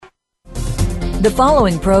The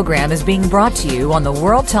following program is being brought to you on the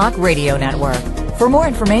World Talk Radio Network. For more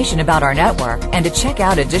information about our network and to check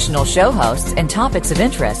out additional show hosts and topics of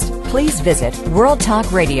interest, please visit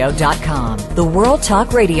worldtalkradio.com. The World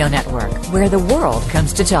Talk Radio Network, where the world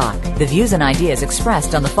comes to talk. The views and ideas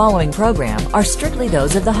expressed on the following program are strictly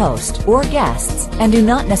those of the host or guests and do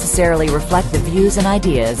not necessarily reflect the views and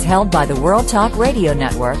ideas held by the World Talk Radio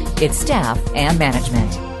Network, its staff, and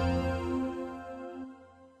management.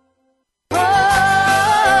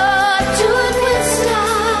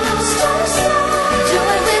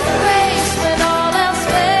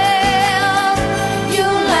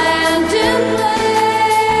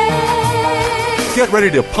 Get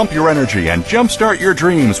ready to pump your energy and jumpstart your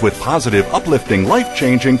dreams with positive, uplifting,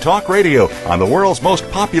 life-changing talk radio on the world's most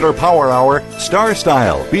popular power hour, Star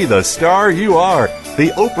Style. Be the star you are.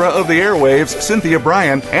 The Oprah of the airwaves, Cynthia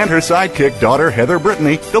Brian, and her sidekick daughter, Heather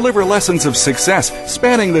Brittany, deliver lessons of success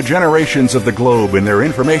spanning the generations of the globe in their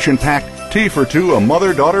information-packed Tea for Two, a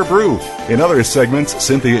mother-daughter brew. In other segments,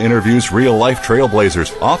 Cynthia interviews real-life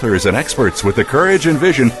trailblazers, authors, and experts with the courage and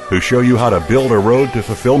vision who show you how to build a road to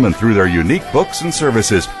fulfillment through their unique books and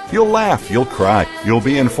services. You'll laugh, you'll cry, you'll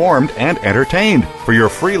be informed and entertained. For your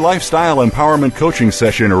free lifestyle empowerment coaching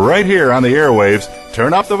session right here on the airwaves,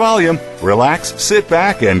 turn up the volume, relax, sit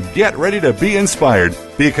back, and get ready to be inspired.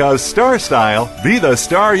 Because Star Style, be the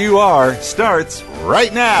star you are, starts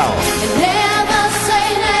right now. Never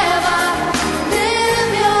say never,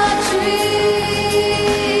 live your dream.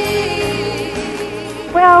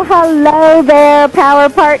 Well, hello there, Power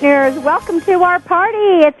Partners. Welcome to our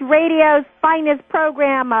party. It's radio's finest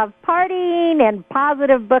program of partying and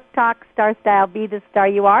positive book talk, Star Style, be the star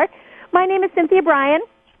you are. My name is Cynthia Brian.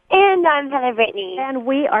 And I'm Heather Brittany. And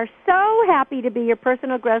we are so happy to be your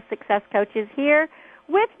personal growth success coaches here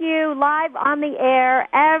with you live on the air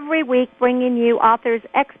every week, bringing you authors,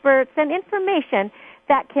 experts, and information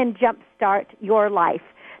that can jumpstart your life.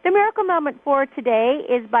 The miracle moment for today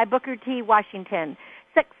is by Booker T. Washington.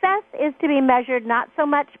 Success is to be measured not so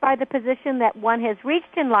much by the position that one has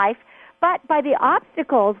reached in life, but by the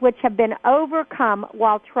obstacles which have been overcome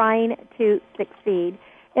while trying to succeed.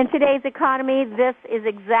 In today's economy, this is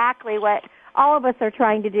exactly what all of us are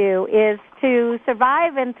trying to do, is to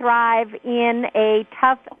survive and thrive in a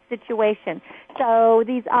tough situation. So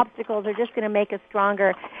these obstacles are just going to make us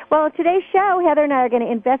stronger. Well, today's show, Heather and I are going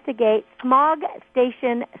to investigate smog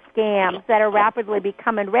station scams that are rapidly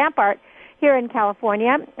becoming rampant here in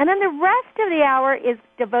California. And then the rest of the hour is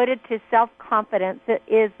devoted to self-confidence. It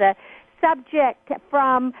is a subject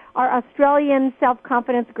from our Australian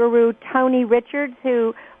self-confidence guru, Tony Richards,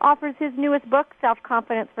 who offers his newest book,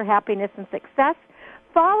 Self-Confidence for Happiness and Success,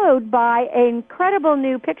 followed by an incredible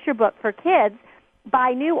new picture book for kids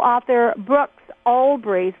by new author Brooks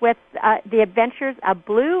Olbrys with The Adventures of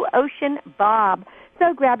Blue Ocean Bob.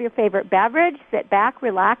 So grab your favorite beverage, sit back,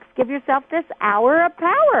 relax, give yourself this hour of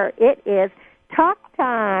power. It is talk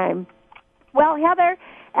time. Well, Heather,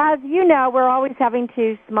 as you know, we're always having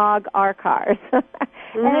to smog our cars. And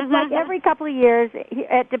it's like every couple of years,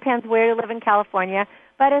 it depends where you live in California.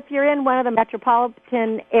 But if you're in one of the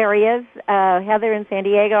metropolitan areas, Heather in San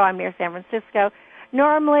Diego, I'm near San Francisco,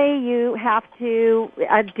 normally you have to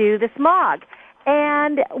do the smog.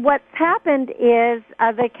 And what's happened is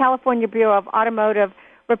the California Bureau of Automotive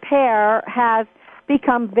Repair has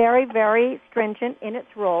become very, very stringent in its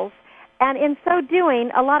rules. And in so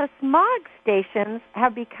doing, a lot of smog stations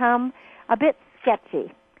have become a bit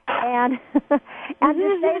sketchy, and and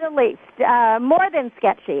to say the least, more than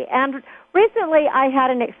sketchy. And recently I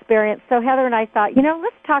had an experience, so Heather and I thought,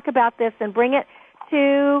 let's talk about this and bring it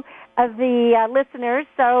to the listeners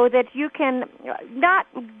so that you can not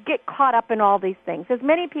get caught up in all these things. As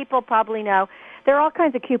many people probably know, there are all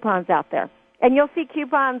kinds of coupons out there. And you'll see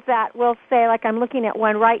coupons that will say, like I'm looking at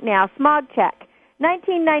one right now, smog check.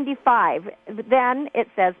 $19.95. Then it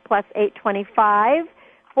says plus $8.25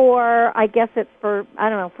 for, I guess it's for,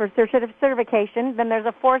 for certification. Then there's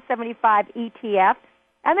a $4.75 ETF.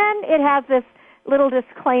 And then it has this little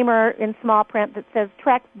disclaimer in small print that says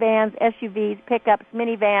trucks, vans, SUVs, pickups,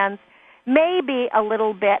 minivans may be a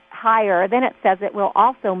little bit higher. Then it says it will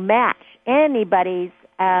also match anybody's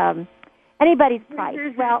price.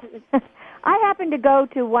 Well, I happened to go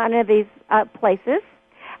to one of these places,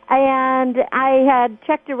 and I had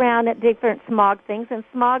checked around at different smog things, and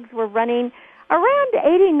smogs were running around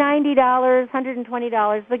 $80, $90,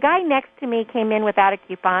 $120. The guy next to me came in without a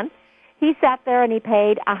coupon. He sat there and he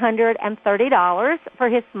paid $130 for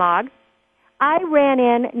his smog. I ran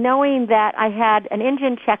in knowing that I had an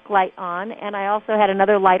engine check light on, and I also had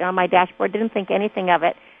another light on my dashboard, didn't think anything of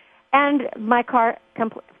it, and my car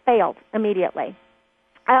failed immediately.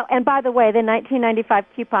 And by the way, the 1995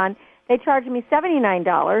 coupon, they charged me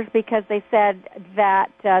 $79 because they said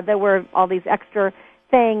that there were all these extra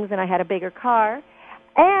things and I had a bigger car.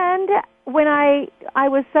 And when I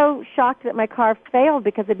was so shocked that my car failed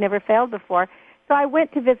because it never failed before, so I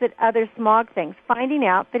went to visit other smog things, finding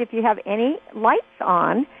out that if you have any lights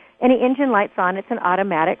on, any engine lights on, it's an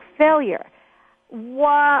automatic failure.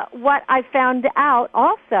 What I found out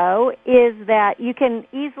also is that you can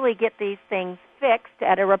easily get these things fixed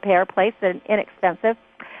at a repair place and inexpensive,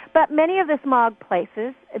 but many of the smog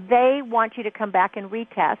places, they want you to come back and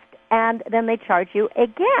retest, and then they charge you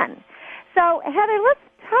again. So, Heather, let's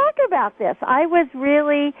talk about this. I was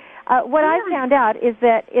really, what I found out is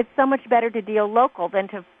that it's so much better to deal local than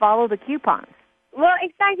to follow the coupons. Well,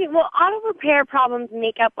 exactly. Well, auto repair problems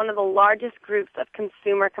make up one of the largest groups of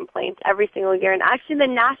consumer complaints every single year. And actually, the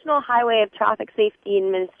National Highway of Traffic Safety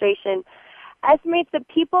Administration estimates that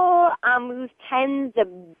people lose tens of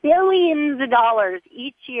billions of dollars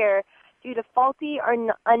each year due to faulty or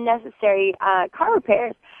unnecessary car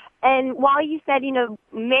repairs. And while you said,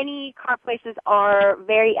 many car places are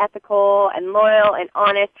very ethical and loyal and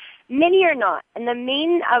honest, many are not. And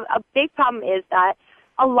a big problem is that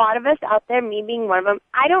a lot of us out there, me being one of them,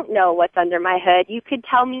 I don't know what's under my hood. You could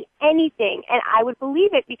tell me anything, and I would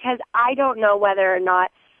believe it because I don't know whether or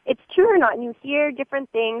not it's true or not. And you hear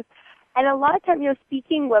different things. And a lot of times,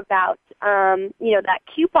 speaking about, that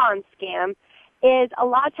coupon scam is a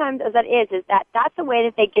lot of times as that is that's a way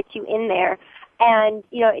that they get you in there. And,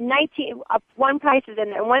 one price is in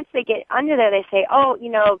there. And once they get under there, they say,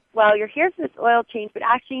 well, you're here for this oil change, but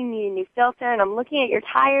actually you need a new filter. And I'm looking at your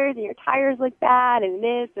tires, and your tires look bad, and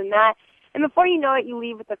this and that. And before you know it, you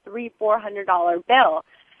leave with a $300-400 bill.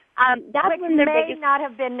 That's when may not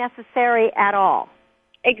have been necessary at all.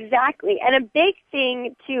 Exactly. And a big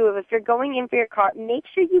thing, too, if you're going in for your car, make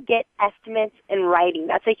sure you get estimates in writing.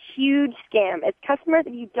 That's a huge scam. As customers,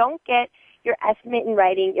 if you don't get your estimate in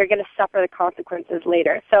writing, you're going to suffer the consequences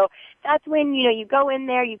later. So that's when, you go in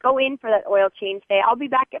there, you go in for that oil change, say, I'll be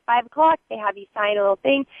back at 5 o'clock. They have you sign a little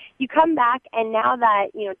thing. You come back, and now that,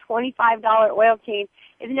 $25 oil change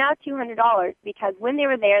is now $200 because when they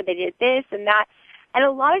were there, they did this and that. And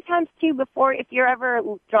a lot of times, too, if you're ever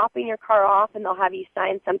dropping your car off and they'll have you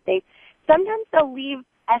sign something, sometimes they'll leave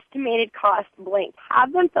estimated cost blank.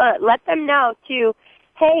 Have them let them know, too,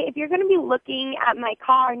 hey, if you're going to be looking at my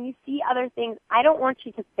car and you see other things, I don't want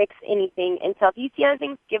you to fix anything. And so if you see other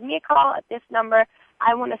things, give me a call at this number.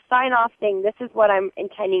 I want to sign off saying this is what I'm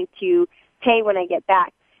intending to pay when I get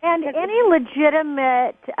back. And any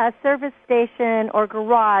legitimate service station or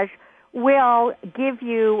garage will give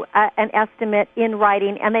you an estimate in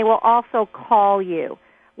writing, and they will also call you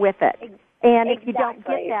with it. And if you don't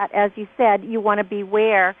get that, as you said, you want to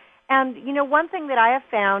beware. And, one thing that I have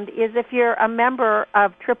found is if you're a member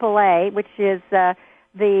of AAA, which is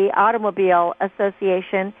the Automobile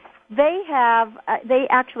Association, they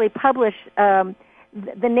actually publish the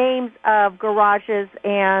names of garages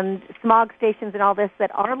and smog stations and all this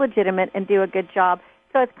that are legitimate and do a good job.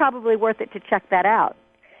 So it's probably worth it to check that out.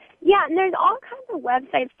 Yeah, and there's all kinds of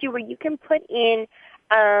websites, too, where you can put in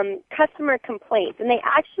customer complaints. And they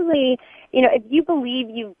actually, if you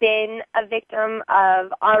believe you've been a victim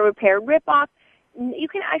of auto repair ripoff, you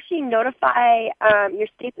can actually notify your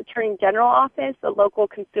state's Attorney General office, the local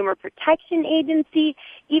Consumer Protection Agency,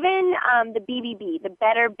 even the BBB, the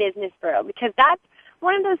Better Business Bureau, because that's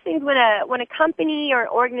one of those things when a company or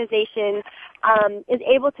organization is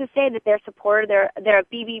able to say that they're supported, they're a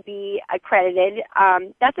BBB accredited,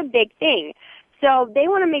 that's a big thing. So they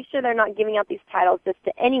want to make sure they're not giving out these titles just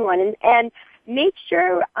to anyone, and make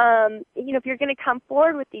sure if you're going to come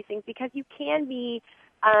forward with these things, because you can be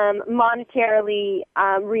monetarily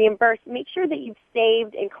reimbursed. Make sure that you've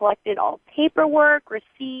saved and collected all paperwork,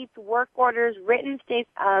 receipts, work orders, written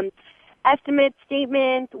estimates,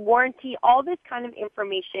 statements, warranty, all this kind of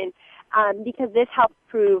information, because this helps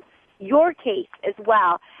prove your case as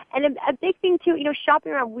well. And a big thing too,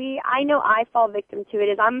 shopping around, I know I fall victim to it,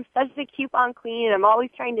 is I'm such a coupon queen and I'm always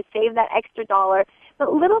trying to save that extra dollar.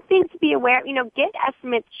 But little things to be aware of, get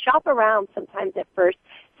estimates, shop around sometimes at first.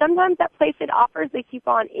 Sometimes that place that offers the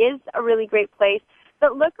coupon is a really great place.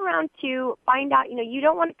 But look around to find out, you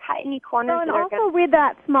don't want to cut any corners. And also read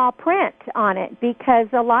that small print on it, because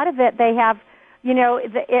a lot of it they have,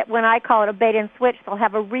 when I call it a bait and switch, they'll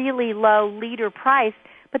have a really low liter price,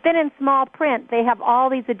 but then in small print they have all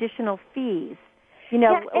these additional fees,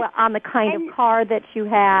 on the kind of car that you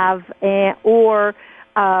have, or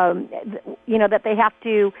that they have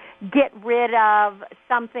to get rid of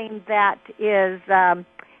something that is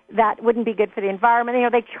that wouldn't be good for the environment. You know,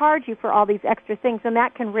 they charge you for all these extra things, and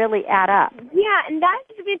that can really add up. Yeah, and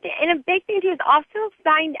that's a big thing. And a big thing too is also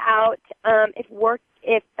find out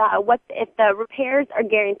if the repairs are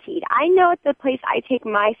guaranteed. I know at the place I take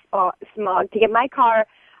my Smog to get my car.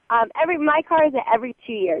 My car is every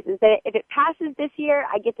 2 years. Is that if it passes this year,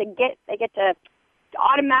 I get to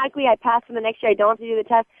automatically I pass for the next year. I don't have to do the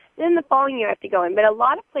test. Then the following year I have to go in. But a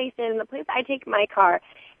lot of places, and the place I take my car,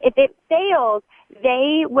 if it fails,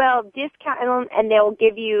 they will discount them and they'll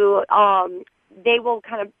give you. They will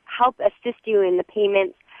kind of help assist you in the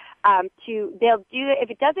payments. They'll do it if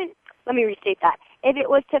it doesn't. Let me restate that. If it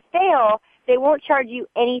was to fail, they won't charge you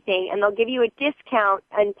anything, and they'll give you a discount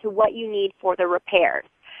into what you need for the repairs.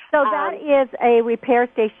 So that is a repair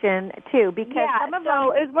station too, because some of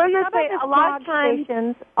so them, it's one of those a lot of times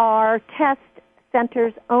stations are test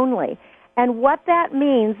centers only. And what that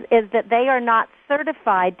means is that they are not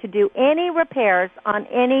certified to do any repairs on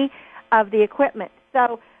any of the equipment.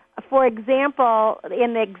 So, for example,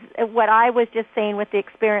 what I was just saying with the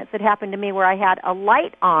experience that happened to me where I had a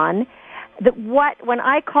light on, when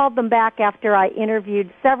I called them back after I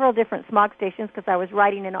interviewed several different smog stations because I was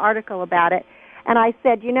writing an article about it, and I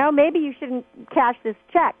said, you know, maybe you shouldn't cash this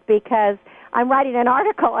check because I'm writing an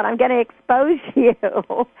article and I'm going to expose you.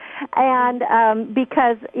 And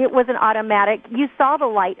because it was an automatic, you saw the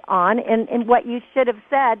light on, and what you should have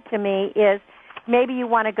said to me is maybe you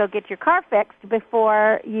want to go get your car fixed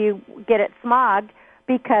before you get it smogged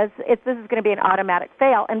because this is going to be an automatic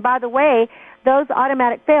fail. And by the way, those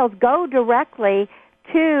automatic fails go directly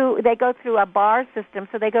they go through a bar system,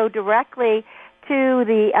 so they go directly to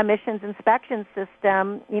the emissions inspection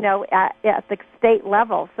system, you know, at the state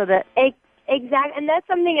level, so that exactly, and that's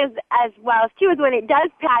something as well too. Is when it does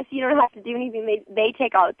pass, you don't have to do anything. They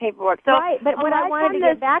take all the paperwork. So, right, but what I wanted to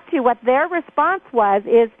get back to, what their response was,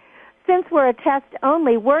 is since we're a test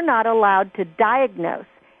only, we're not allowed to diagnose,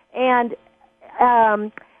 and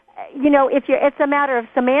you know, it's a matter of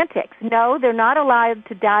semantics. No, they're not allowed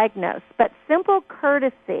to diagnose, but simple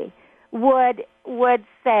courtesy would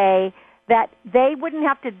say that they wouldn't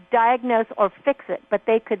have to diagnose or fix it, but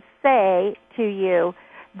they could say to you,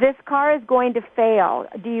 this car is going to fail.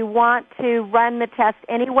 Do you want to run the test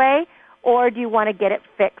anyway, or do you want to get it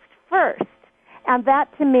fixed first? And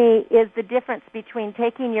that, to me, is the difference between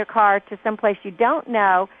taking your car to someplace you don't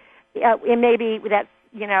know, and maybe that's,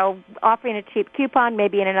 you know, offering a cheap coupon,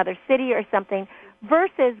 maybe in another city or something,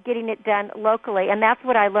 versus getting it done locally. And that's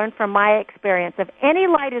what I learned from my experience. If any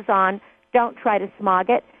light is on, don't try to smog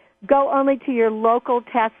it. Go only to your local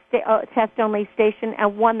test-only station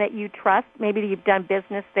and one that you trust. Maybe you've done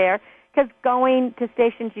business there, because going to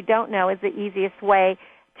stations you don't know is the easiest way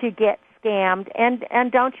to get scammed.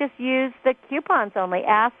 And don't just use the coupons only.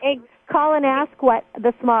 Call and ask what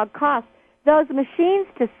the smog costs. Those machines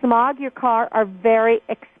to smog your car are very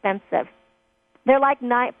expensive. They're like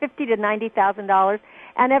 $50,000 to $90,000,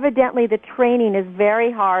 and evidently the training is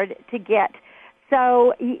very hard to get.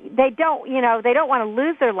 So they don't want to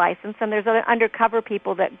lose their license, and there's other undercover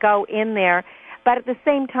people that go in there. But at the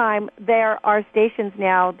same time, there are stations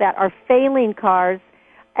now that are failing cars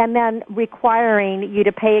and then requiring you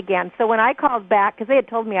to pay again. So when I called back, because they had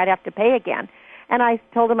told me I'd have to pay again, and I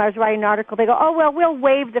told them I was writing an article, they go, oh, well, we'll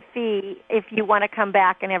waive the fee if you want to come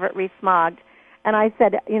back and have it re-smogged. And I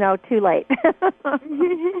said, you know, too late. And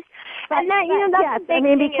that, you know, that's the big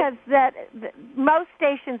thing because most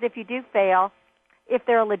stations, if you do fail, if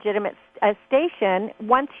they're a legitimate station,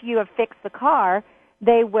 once you have fixed the car,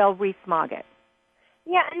 they will re-smog it.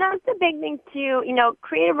 Yeah, and that's the big thing too. You know,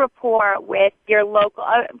 create a rapport with your local.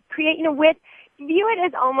 View it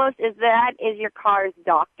as almost as that is your car's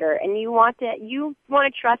doctor, and you want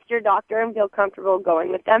to trust your doctor and feel comfortable going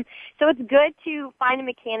with them. So it's good to find a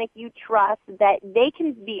mechanic you trust that they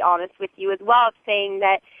can be honest with you as well, of saying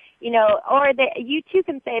that, you know, or that you too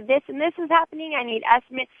can say this and this is happening. I need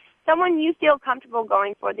estimate. Someone you feel comfortable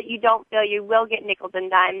going for, that you don't feel you will get nickels and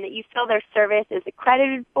dimes, that you feel their service is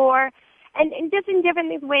accredited for, and just in different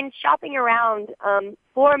things when shopping around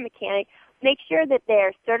for a mechanic. Make sure that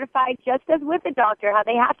they're certified, just as with the doctor, how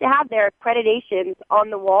they have to have their accreditations on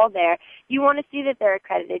the wall there. You want to see that they're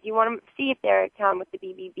accredited. You want to see if they're accounted with the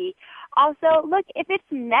BBB. Also, look, if it's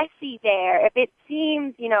messy there, if it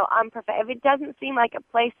seems, you know, unprofessional, if it doesn't seem like a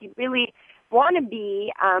place you really want to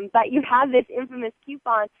be, but you have this infamous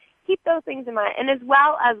coupon, keep those things in mind. And as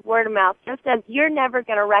well as word of mouth, just as you're never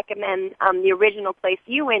going to recommend the original place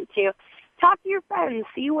you went to, talk to your friends,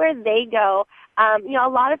 see where they go. You know, a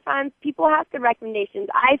lot of times people have good recommendations.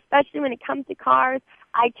 Especially when it comes to cars,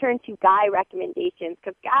 I turn to guy recommendations,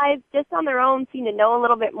 because guys just on their own seem to know a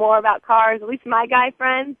little bit more about cars, at least my guy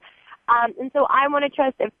friends. And so I want to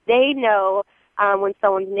trust if they know when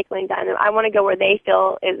someone's nickel-and diming them. I want to go where they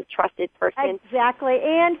feel is a trusted person. Exactly.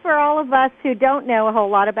 And for all of us who don't know a whole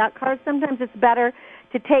lot about cars, sometimes it's better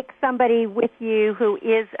to take somebody with you who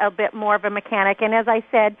is a bit more of a mechanic. And as I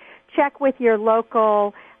said, check with your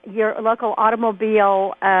local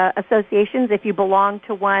automobile associations if you belong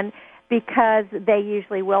to one, because they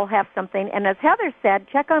usually will have something. And as Heather said,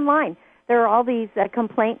 check online. There are all these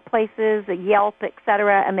complaint places, Yelp, et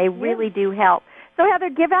cetera, and they really do help. So, Heather,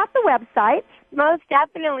 give out the website. Most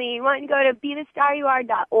definitely. You want to go to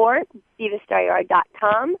bethestaryouare.org,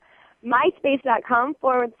 bethestaryouare.com,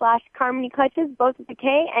 myspace.com/Carmony Clutches, both with a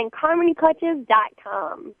K, and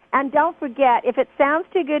carmonyclutches.com. And don't forget, if it sounds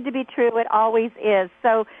too good to be true, it always is.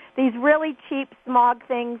 So these really cheap Smog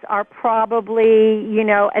things are probably,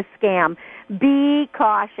 a scam. Be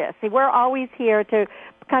cautious. See, we're always here to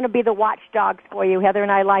kind of be the watchdogs for you. Heather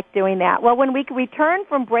and I like doing that. Well, when we return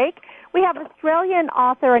from break, we have Australian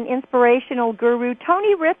author and inspirational guru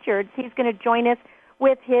Tony Richards. He's going to join us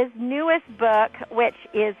with his newest book, which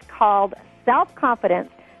is called Self-Confidence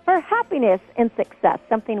for Happiness and Success,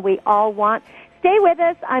 something we all want. Stay with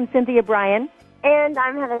us. I'm Cynthia Brian. And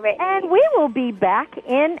I'm Heather Ray. And we will be back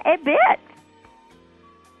in a bit.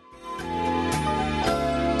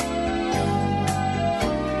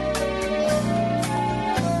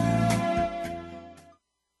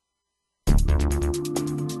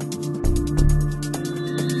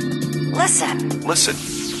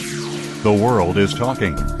 Listen. The world is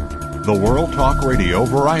talking. The World Talk Radio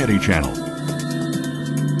Variety Channel.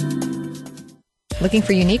 Looking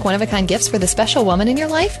for unique, one-of-a-kind gifts for the special woman in your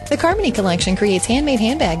life? The Carmony Collection creates handmade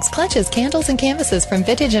handbags, clutches, candles, and canvases from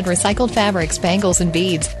vintage and recycled fabrics, bangles, and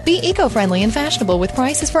beads. Be eco-friendly and fashionable with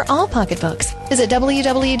prices for all pocketbooks. Visit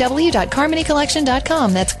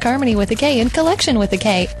www.carmonycollection.com. That's Carmony with a K and Collection with a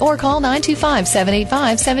K. Or call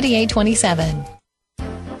 925-785-7827.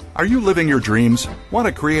 Are you living your dreams? Want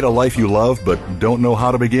to create a life you love but don't know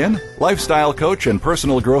how to begin? Lifestyle coach and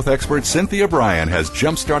personal growth expert Cynthia Brian has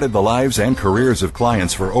jump-started the lives and careers of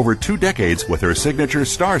clients for over 2 decades with her signature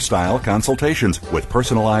Star-Style consultations with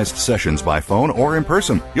personalized sessions by phone or in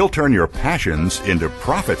person. You'll turn your passions into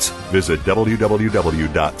profits. Visit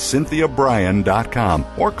www.cynthiabrian.com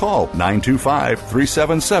or call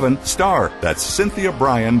 925-377-STAR. That's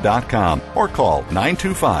cynthiabrian.com or call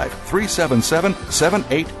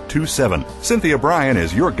 925-377-7827. Cynthia Brian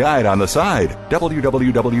is your guide on the side.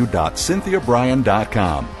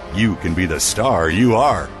 www.cynthiabrian.com. You can be the star you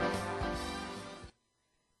are.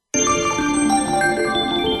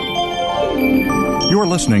 You're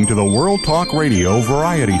listening to the World Talk Radio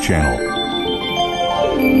Variety Channel.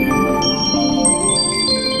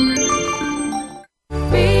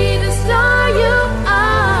 Be the star you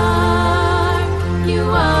are. You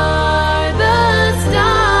are the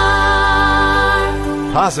star.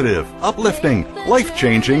 Positive, uplifting,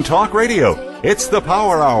 life-changing talk radio. It's the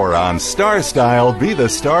Power Hour on Star Style. Be the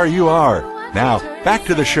star you are. Now, back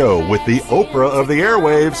to the show with the Oprah of the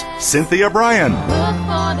airwaves, Cynthia Brian. Look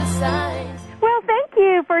for the signs. Well, thank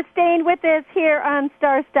you for staying with us here on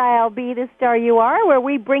Star Style, Be the Star You Are, where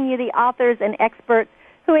we bring you the authors and experts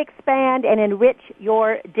who expand and enrich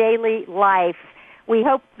your daily life. We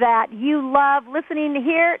hope that you love listening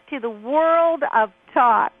here to the world of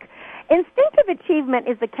talk. Instinctive achievement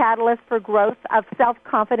is the catalyst for growth of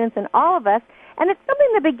self-confidence in all of us, and it's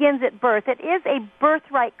something that begins at birth. It is a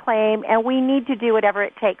birthright claim, and we need to do whatever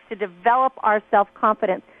it takes to develop our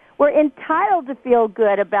self-confidence. We're entitled to feel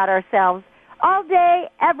good about ourselves all day,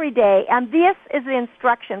 every day, and this is the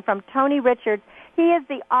instruction from Tony Richards. He is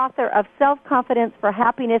the author of Self-Confidence for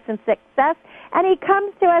Happiness and Success, and he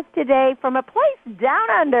comes to us today from a place down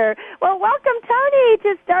under. Well, welcome, Tony,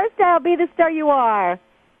 to Star Style, Be the Star You Are.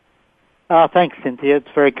 Thanks, Cynthia. It's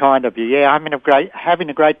very kind of you. Yeah, I'm having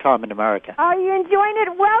a great time in America. Are you enjoying it?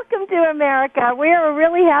 Welcome to America. We're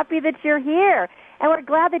really happy that you're here, and we're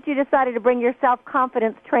glad that you decided to bring your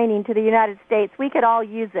self-confidence training to the United States. We could all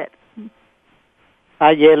use it.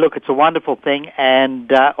 Yeah, look, it's a wonderful thing, and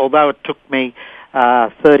although it took me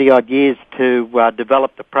 30-odd years to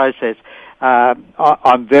develop the process,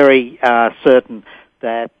 I'm very certain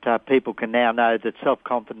that people can now know that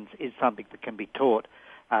self-confidence is something that can be taught,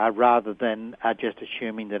 rather than just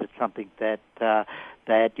assuming that it's something that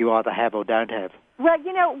you either have or don't have. Well,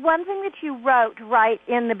 one thing that you wrote right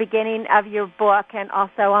in the beginning of your book and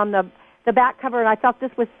also on the back cover, and I thought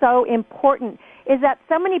this was so important, is that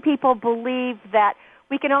so many people believe that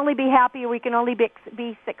we can only be happy or we can only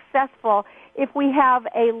be successful if we have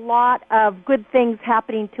a lot of good things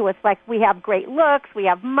happening to us, like we have great looks, we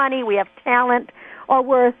have money, we have talent, or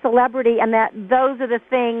we're a celebrity, and that those are the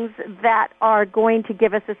things that are going to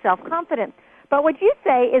give us a self-confidence. But what you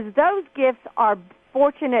say is those gifts are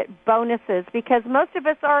fortunate bonuses because most of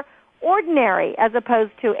us are ordinary as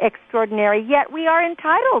opposed to extraordinary, yet we are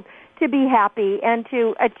entitled to be happy and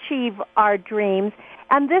to achieve our dreams.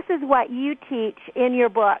 And this is what you teach in your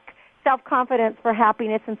book, Self-Confidence for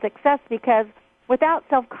Happiness and Success, because without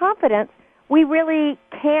self-confidence, we really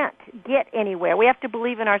can't get anywhere. We have to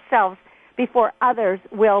believe in ourselves before others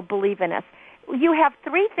will believe in us. You have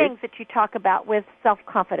three things that you talk about with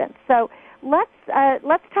self-confidence. So let's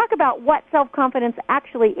talk about what self-confidence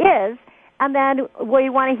actually is, and then we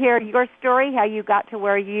want to hear your story, how you got to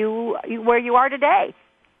where you are today.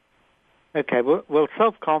 Okay, well,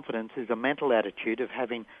 self-confidence is a mental attitude of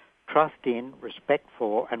having trust in, respect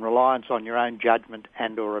for, and reliance on your own judgment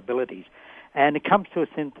and or abilities. And it comes to us,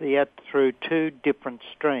 Cynthia, through two different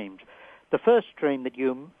streams. The first stream that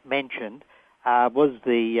you mentioned was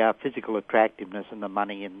the physical attractiveness and the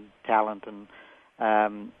money and talent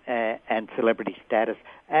and celebrity status,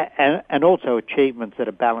 and also achievements that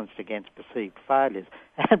are balanced against perceived failures.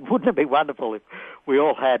 And wouldn't it be wonderful if we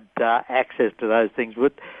all had access to those things?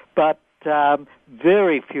 But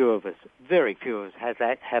very few of us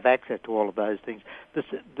have access to all of those things.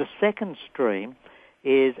 The second stream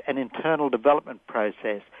is an internal development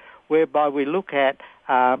process whereby we look at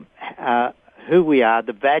who we are,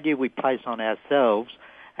 the value we place on ourselves,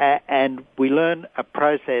 and we learn a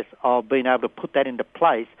process of being able to put that into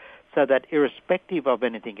place so that irrespective of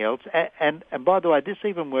anything else, and by the way, this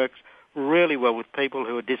even works really well with people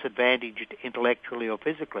who are disadvantaged intellectually or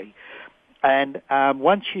physically. And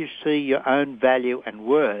once you see your own value and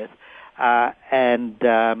worth, then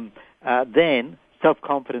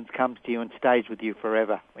self-confidence comes to you and stays with you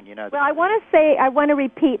forever when you know that. Well, I want to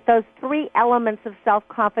repeat those three elements of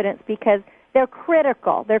self-confidence because they're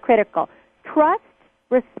critical. They're critical. Trust,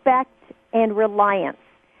 respect, and reliance.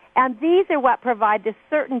 And these are what provide the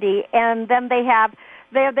certainty, and then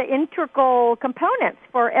they're the integral components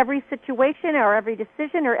for every situation or every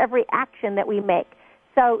decision or every action that we make.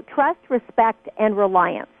 So trust, respect, and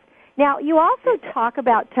reliance. Now, you also talk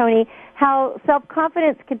about, Tony, how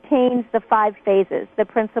self-confidence contains the 5 phases, the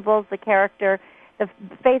principles, the character, the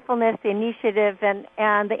faithfulness, the initiative,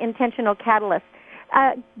 and the intentional catalyst.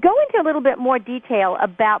 Go into a little bit more detail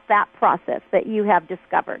about that process that you have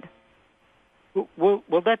discovered. Well,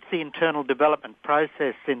 that's the internal development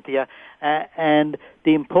process, Cynthia, and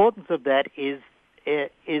the importance of that is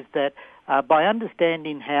that by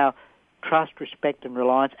understanding how trust, respect, and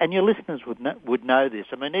reliance, and your listeners would know this.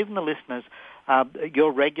 I mean, even the listeners,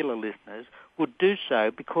 your regular listeners, would do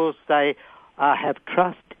so because they have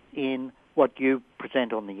trust in what you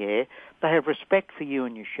present on the air. They have respect for you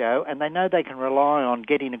and your show, and they know they can rely on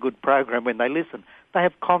getting a good program when they listen. They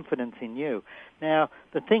have confidence in you. Now,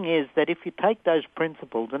 the thing is that if you take those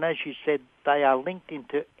principles, and as you said, they are linked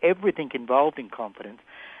into everything involved in confidence,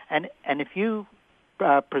 and if you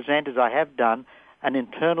present, as I have done, an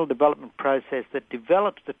internal development process that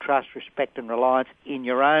develops the trust, respect, and reliance in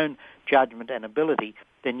your own judgment and ability,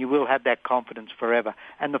 then you will have that confidence forever.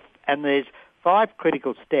 And there's 5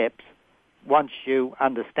 critical steps once you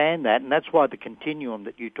understand that, and that's why the continuum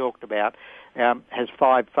that you talked about has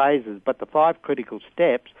 5 phases. But the 5 critical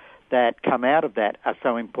steps that come out of that are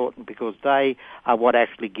so important because they are what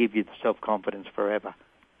actually give you the self-confidence forever.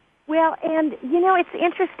 Well, and, it's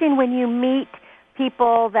interesting when you meet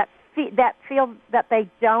people that feel that they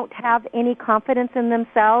don't have any confidence in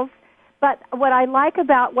themselves. But what I like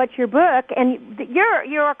about your book, and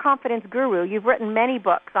you're a confidence guru. You've written many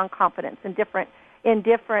books on confidence in different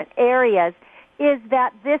areas, is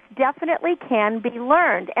that this definitely can be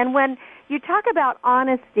learned. And when you talk about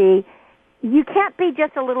honesty, you can't be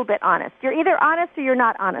just a little bit honest. You're either honest or you're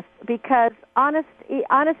not honest, because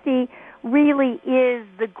honesty really is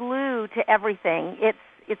the glue to everything.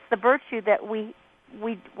 It's the virtue that we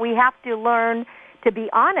have to learn to be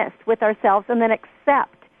honest with ourselves and then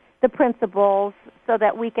accept the principles so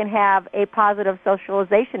that we can have a positive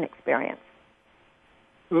socialization experience.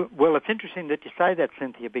 Well, it's interesting that you say that,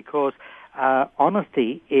 Cynthia, because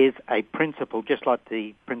honesty is a principle, just like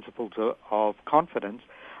the principles of confidence.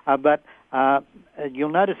 But you'll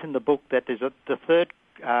notice in the book that there's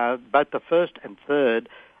both the first and third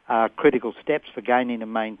critical steps for gaining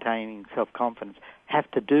and maintaining self-confidence have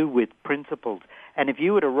to do with principles. And if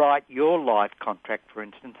you were to write your life contract, for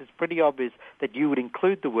instance, it's pretty obvious that you would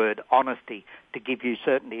include the word honesty to give you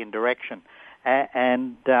certainty and direction.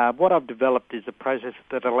 And what I've developed is a process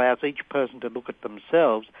that allows each person to look at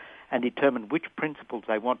themselves and determine which principles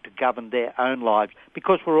they want to govern their own lives,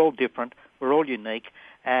 because we're all different, we're all unique,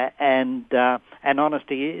 and and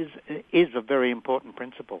honesty is a very important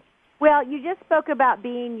principle. Well, you just spoke about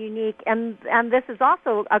being unique, and this is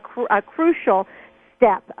also a crucial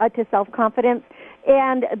step to self-confidence,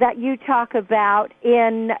 and that you talk about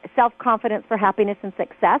in Self-Confidence for Happiness and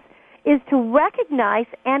Success, is to recognize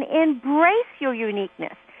and embrace your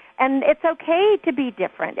uniqueness. And it's okay to be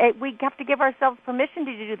different. We have to give ourselves permission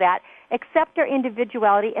to do that, accept our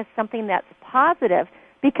individuality as something that's positive,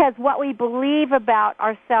 because what we believe about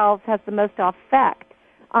ourselves has the most effect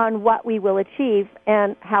on what we will achieve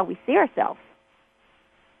and how we see ourselves.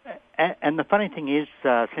 And the funny thing is,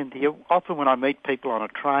 Cynthia, often when I meet people on a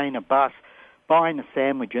train, a bus, buying a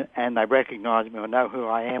sandwich, and they recognise me or know who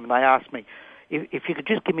I am, and they ask me, if you could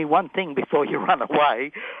just give me one thing before you run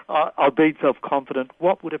away, I'll be self-confident,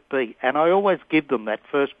 what would it be? And I always give them that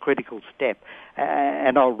first critical step,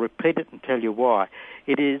 and I'll repeat it and tell you why.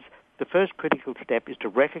 The first critical step is to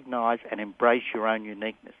recognise and embrace your own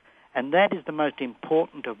uniqueness. And that is the most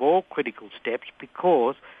important of all critical steps,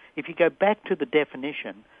 because if you go back to the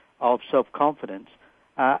definition of self-confidence,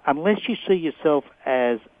 unless you see yourself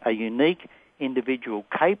as a unique individual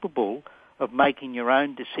capable of making your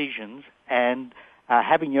own decisions and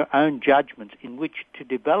having your own judgments in which to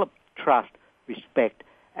develop trust, respect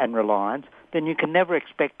and reliance, then you can never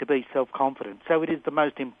expect to be self-confident. So it is the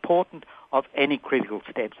most important of any critical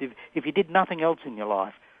steps. If you did nothing else in your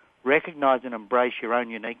life, recognize and embrace your own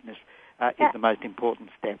uniqueness is the most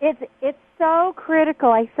important step. It's so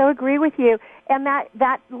critical. I so agree with you. And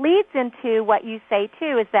that leads into what you say,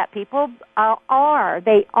 too, is that people or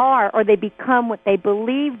they become what they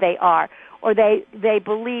believe they are, or they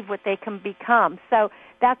believe what they can become. So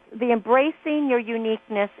that's the embracing your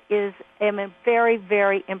uniqueness is a very,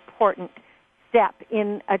 very important step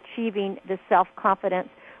in achieving the self-confidence.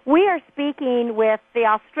 We are speaking with the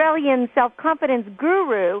Australian self-confidence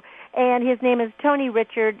guru, and his name is Tony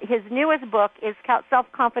Richard. His newest book is called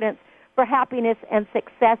Self-Confidence for Happiness and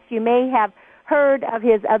Success. You may have heard of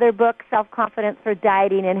his other book, Self-Confidence for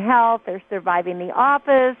Dieting and Health, or Surviving the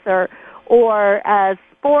Office, or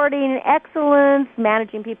Sporting Excellence,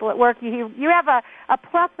 Managing People at Work. You have a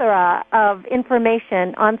plethora of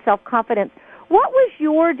information on self-confidence. What was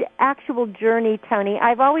your actual journey, Tony?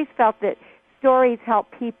 I've always felt that stories help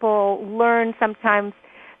people learn sometimes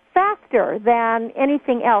faster than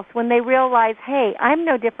anything else when they realize, hey, I'm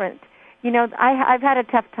no different. You know, I've had a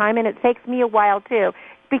tough time, and it takes me a while too,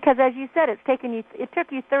 because as you said, it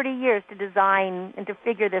took you 30 years to design and to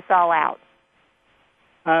figure this all out.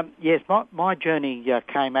 Yes, my journey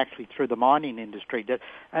came actually through the mining industry.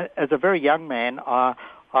 As a very young man, I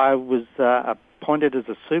was appointed as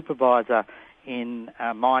a supervisor in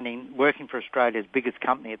mining, working for Australia's biggest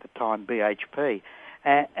company at the time, BHP,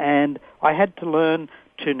 and I had to learn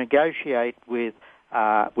to negotiate with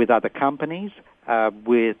other companies,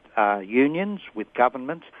 with unions, with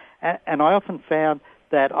governments, and I often found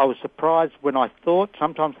that I was surprised when I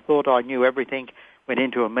sometimes thought I knew everything, went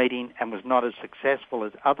into a meeting and was not as successful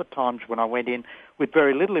as other times when I went in with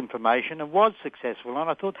very little information and was successful. And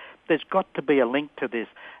I thought, there's got to be a link to this.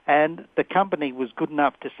 And the company was good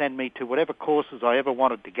enough to send me to whatever courses I ever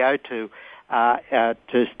wanted to go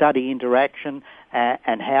to study interaction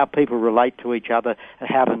and how people relate to each other and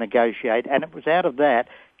how to negotiate. And it was out of that,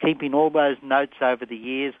 keeping all those notes over the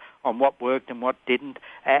years on what worked and what didn't,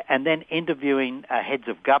 and then interviewing heads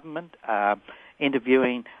of government,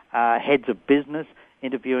 interviewing heads of business,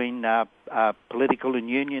 interviewing political and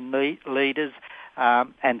union leaders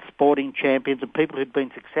and sporting champions and people who'd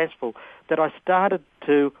been successful, that I started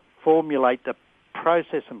to formulate the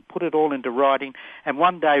process and put it all into writing. And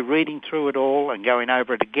one day, reading through it all and going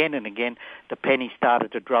over it again and again, the penny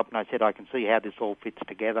started to drop, and I said, I can see how this all fits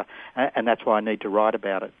together, and that's why I need to write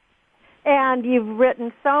about it. And you've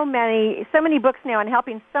written so many books now and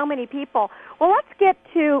helping so many people. Well, let's get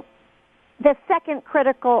to the second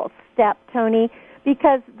critical step, Tony,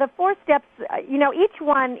 because the 4 steps, each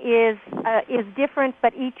one is different,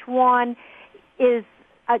 but each one is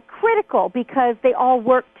critical because they all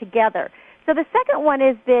work together. So the second one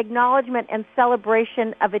is the acknowledgement and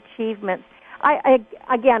celebration of achievements.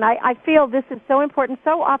 I feel this is so important.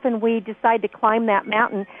 So often we decide to climb that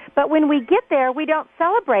mountain, but when we get there, we don't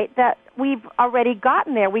celebrate that we've already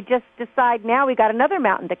gotten there. We just decide now we got another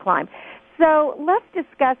mountain to climb. So let's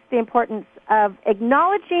discuss the importance of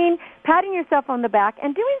acknowledging, patting yourself on the back,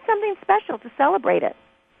 and doing something special to celebrate it.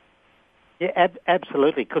 Yeah,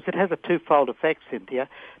 absolutely, because it has a twofold effect, Cynthia.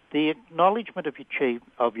 The acknowledgement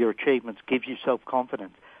of your achievements gives you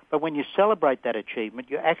self-confidence. But when you celebrate that achievement,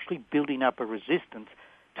 you're actually building up a resistance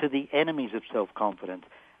to the enemies of self-confidence.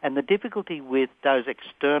 And the difficulty with those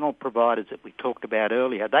external providers that we talked about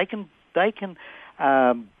earlier, they can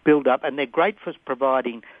build up, and they're great for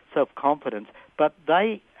providing self-confidence, but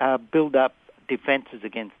they build up defences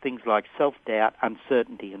against things like self-doubt,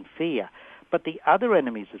 uncertainty and fear. But the other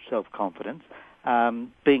enemies of self-confidence,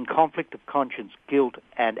 being conflict of conscience, guilt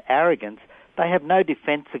and arrogance, they have no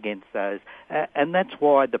defence against those. And that's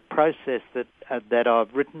why the process that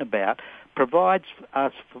I've written about provides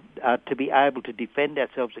us to be able to defend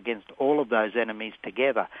ourselves against all of those enemies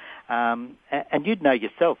together. And you'd know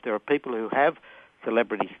yourself, there are people who have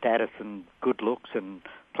celebrity status and good looks and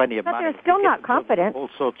plenty of money. But they're still not confident. All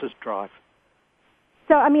sorts of strife.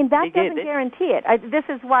 So, I mean, that doesn't guarantee it. This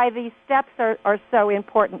is why these steps are so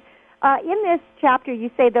important. In this chapter,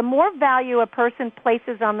 you say the more value a person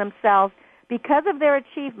places on themselves because of their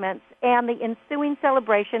achievements and the ensuing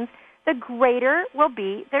celebrations, the greater will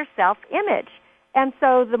be their self-image. And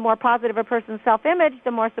so the more positive a person's self-image,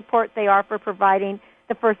 the more support they are for providing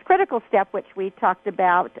the first critical step, which we talked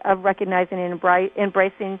about, of recognizing and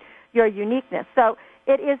embracing your uniqueness. So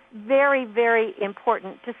it is very, very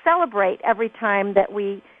important to celebrate every time that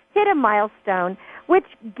we hit a milestone, which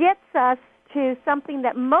gets us to something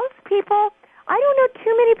that most people, I don't know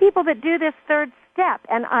too many people that do this third step,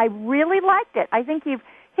 and I really liked it. I think you've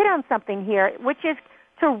hit on something here, which is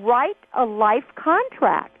to write a life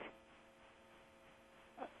contract.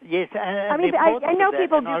 Yes, I mean, I know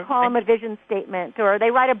people do call them a vision statement, or they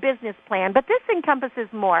write a business plan, but this encompasses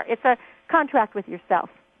more. It's a contract with yourself.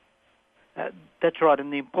 That's right,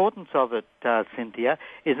 and the importance of it, Cynthia,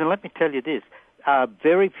 is, and let me tell you this,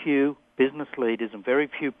 very few business leaders and very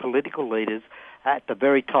few political leaders at the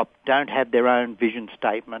very top don't have their own vision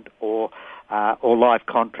statement or life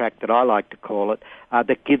contract, that I like to call it,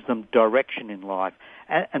 that gives them direction in life.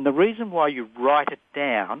 And the reason why you write it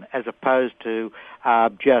down as opposed to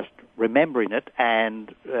just remembering it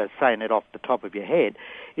and saying it off the top of your head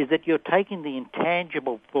is that you're taking the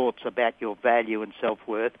intangible thoughts about your value and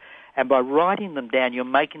self-worth, and by writing them down, you're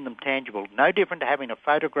making them tangible. No different to having a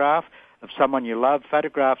photograph of someone you love.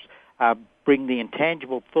 Photographs bring the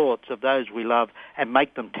intangible thoughts of those we love and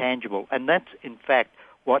make them tangible. And that's, in fact,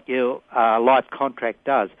 what your life contract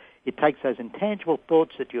does. It takes those intangible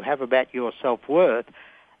thoughts that you have about your self-worth,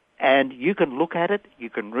 and you can look at it, you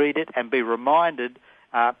can read it, and be reminded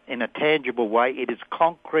in a tangible way. It is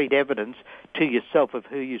concrete evidence to yourself of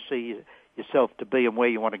who you see yourself to be and where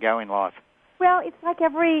you want to go in life. Well, it's like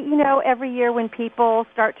every year when people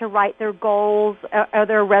start to write their goals or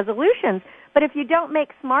their resolutions. But if you don't make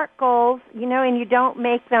SMART goals, and you don't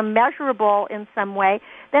make them measurable in some way,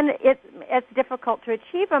 then it's difficult to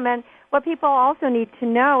achieve them. And what people also need to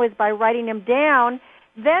know is by writing them down,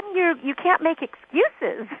 then you can't make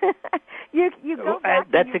excuses. you go back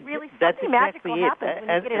and you really something magical happens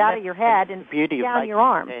when you get it out of your head and down your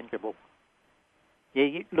arm. Tangible.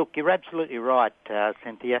 Yeah, look, you're absolutely right,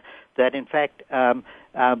 Cynthia, that in fact,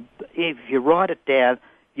 if you write it down,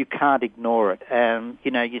 you can't ignore it. And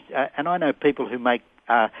I know people who make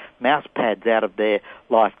mouse pads out of their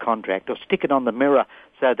life contract or stick it on the mirror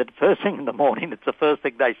so that first thing in the morning it's the first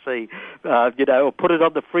thing they see, or put it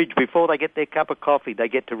on the fridge before they get their cup of coffee. They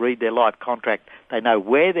get to read their life contract. They know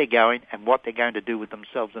where they're going and what they're going to do with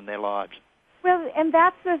themselves and their lives. Well, and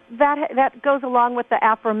that goes along with the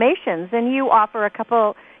affirmations, and you offer a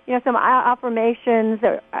couple, some affirmations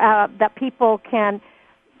that people can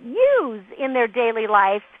use in their daily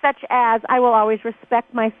life, such as, I will always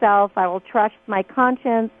respect myself, I will trust my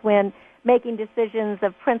conscience when making decisions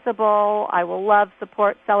of principle, I will love,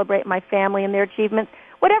 support, celebrate my family and their achievements.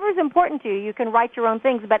 Whatever is important to you, you can write your own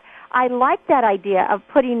things, but I like that idea of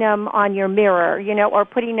putting them on your mirror, or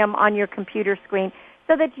putting them on your computer screen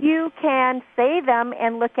so that you can say them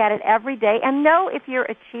and look at it every day and know if you're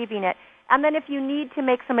achieving it. And then if you need to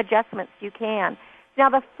make some adjustments, you can. Now,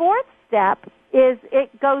 the fourth step is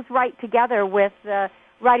it goes right together with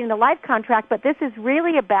writing the life contract, but this is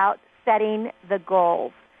really about setting the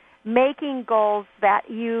goals, making goals that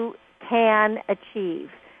you can achieve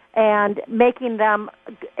and making them,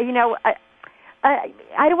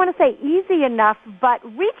 I don't want to say easy enough, but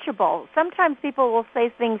reachable. Sometimes people will say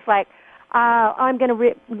things like, I'm going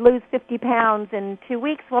to lose 50 pounds in 2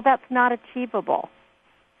 weeks. Well, that's not achievable.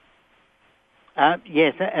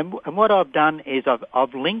 Yes, and what I've done is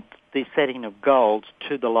I've linked the setting of goals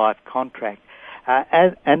to the life contract.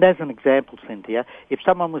 As an example, Cynthia, if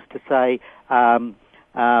someone was to say, I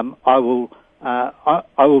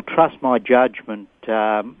will trust my judgment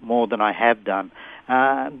more than I have done,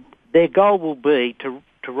 their goal will be to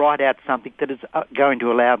write out something that is going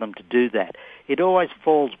to allow them to do that. It always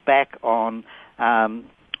falls back on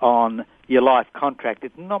your life contract.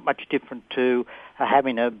 It's not much different to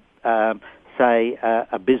having a say,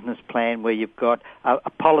 a business plan where you've got a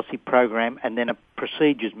policy program and then a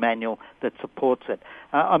procedures manual that supports it.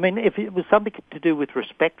 I mean, if it was something to do with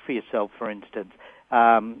respect for yourself, for instance,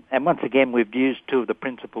 and once again, we've used two of the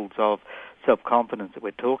principles of self-confidence that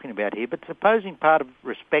we're talking about here, but supposing part of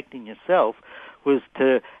respecting yourself was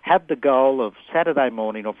to have the goal of Saturday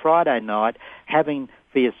morning or Friday night having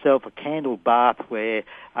for yourself a candle bath where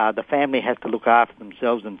the family has to look after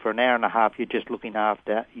themselves, and for an hour and a half you're just looking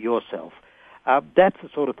after yourself. That's the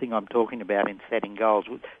sort of thing I'm talking about in setting goals,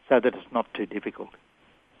 so that it's not too difficult.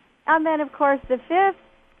 And then, of course, the fifth,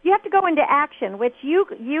 you have to go into action, which you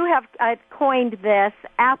have coined this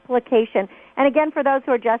application. And again, for those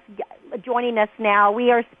who are just joining us now,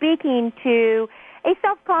 we are speaking to a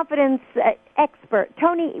self-confidence expert,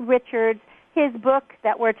 Tony Richards. His book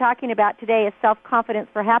that we're talking about today is Self-Confidence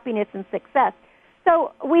for Happiness and Success.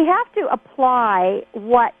 So we have to apply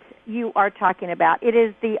what you are talking about. It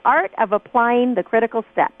is the art of applying the critical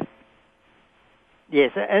steps.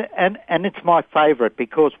 Yes, and it's my favorite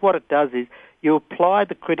because what it does is you apply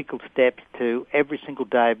the critical steps to every single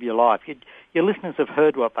day of your life. Your listeners have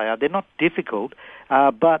heard what they are. They're not difficult,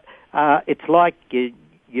 but it's like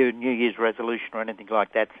your New Year's resolution or anything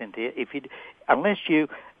like that, Cynthia. Unless you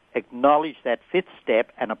acknowledge that fifth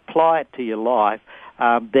step and apply it to your life,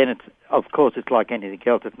 then it's like anything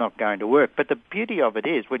else, it's not going to work. But the beauty of it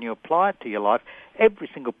is when you apply it to your life, every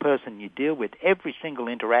single person you deal with, every single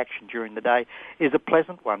interaction during the day is a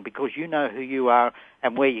pleasant one because you know who you are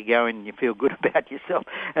and where you're going and you feel good about yourself.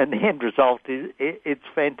 And the end result is it's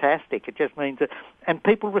fantastic. It just means that, and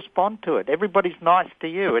people respond to it. Everybody's nice to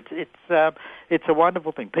you. It's a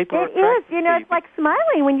wonderful thing. People are attracted to you. It's like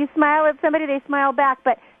smiling. When you smile at somebody, they smile back.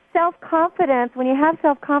 But self-confidence, when you have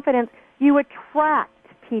self-confidence, you attract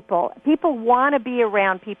people. People want to be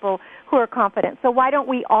around people who are confident. So why don't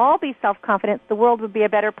we all be self-confident? The world would be a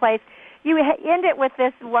better place. You end it with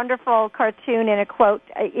this wonderful cartoon and a quote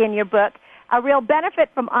in your book. A real benefit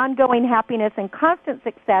from ongoing happiness and constant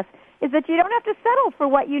success is that you don't have to settle for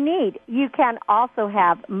what you need. You can also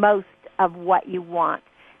have most of what you want.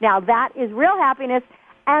 Now, that is real happiness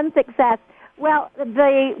and success. Well,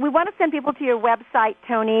 we want to send people to your website,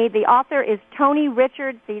 Tony. The author is Tony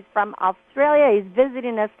Richards. He's from Australia. He's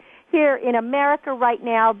visiting us here in America right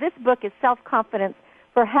now. This book is Self-Confidence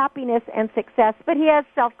for Happiness and Success, but he has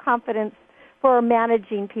self-confidence for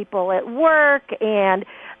managing people at work and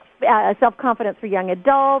self-confidence for young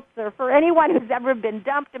adults or for anyone who's ever been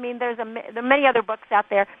dumped. I mean, there are many other books out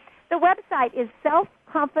there. The website is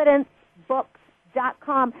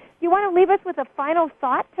selfconfidencebooks.com. Do you want to leave us with a final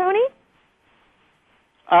thought, Tony?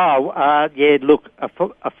 Look, a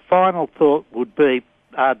final thought would be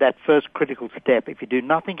that first critical step. If you do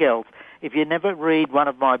nothing else, if you never read one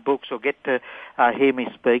of my books or get to hear me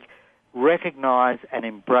speak, recognize and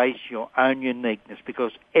embrace your own uniqueness,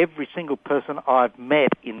 because every single person I've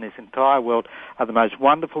met in this entire world are the most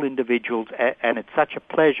wonderful individuals, and it's such a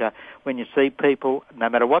pleasure when you see people, no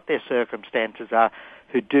matter what their circumstances are,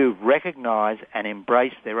 who do recognize and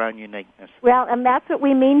embrace their own uniqueness. Well, and that's what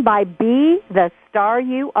we mean by be the star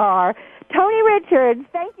you are. Tony Richards,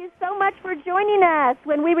 thank you so much for joining us.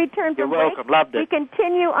 When we return from break, you're welcome. Loved it. We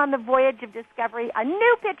continue on the voyage of discovery, a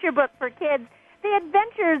new picture book for kids, The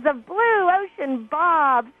Adventures of Blue Ocean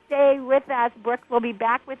Bob. Stay with us. Brooks will be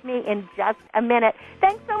back with me in just a minute.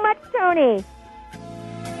 Thanks so much, Tony.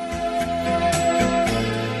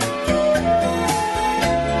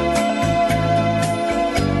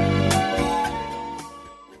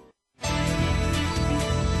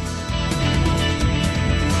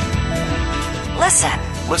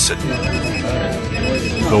 Listen.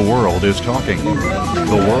 The world is talking.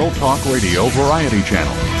 The World Talk Radio Variety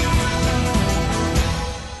Channel.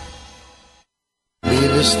 Be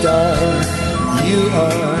the star you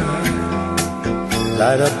are.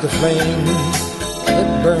 Light up the flame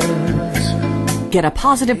that burns. Get a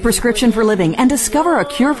positive prescription for living and discover a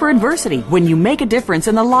cure for adversity when you make a difference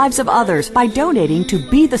in the lives of others by donating to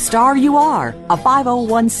Be the Star You Are, a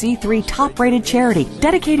 501c3 top-rated charity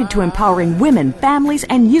dedicated to empowering women, families,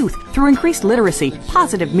 and youth through increased literacy,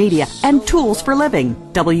 positive media, and tools for living.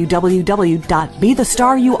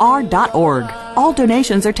 www.BeTheStarYouAre.org. All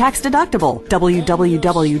donations are tax deductible.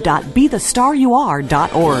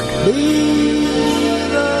 www.BeTheStarYouAre.org. Be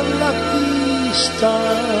the lucky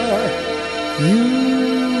star you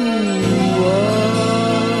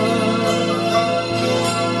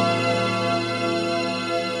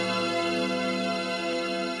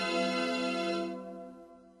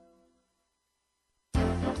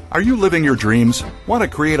Are Are you living your dreams? Want to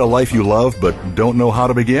create a life you love but don't know how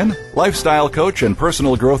to begin? Lifestyle coach and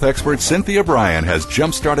personal growth expert Cynthia Brian has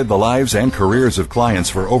jump-started the lives and careers of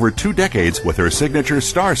clients for over 2 decades with her signature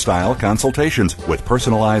Star Style consultations with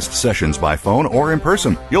personalized sessions by phone or in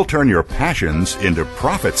person. You'll turn your passions into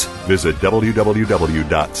profits. Visit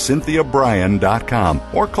www.cynthiabrian.com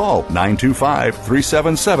or call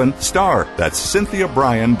 925-377-STAR. That's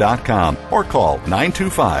cynthiabrian.com or call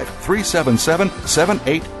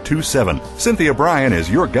 925-377-7827. Cynthia Brian is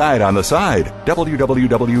your guide on the side.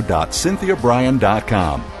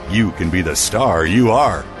 www.cynthiabrian.com. You can be the star you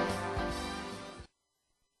are.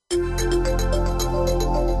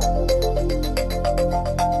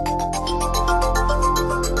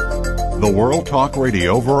 The World Talk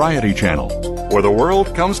Radio Variety Channel, where the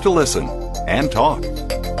world comes to listen and talk.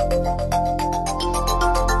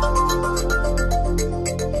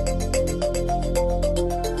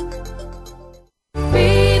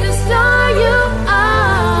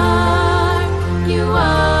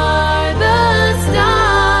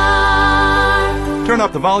 Turn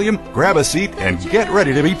up the volume, grab a seat, and get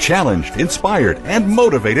ready to be challenged, inspired, and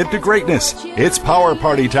motivated to greatness. It's Power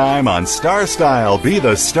Party time on Star Style, Be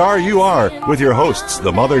the Star You Are, with your hosts,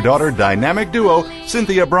 the mother-daughter dynamic duo,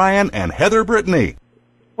 Cynthia Brian and Heather Brittany.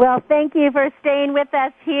 Well, thank you for staying with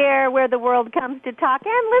us here where the world comes to talk.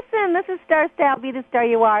 And listen, this is Star Style, Be the Star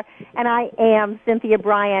You Are, and I am Cynthia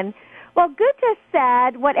Brian. Well, Goethe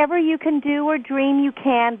said, whatever you can do or dream you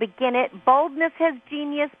can, begin it. Boldness has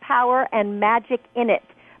genius, power, and magic in it.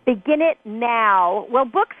 Begin it now. Well,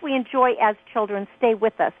 books we enjoy as children stay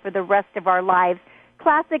with us for the rest of our lives.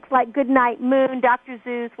 Classics like Goodnight Moon, Dr.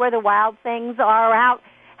 Seuss, Where the Wild Things Are Out,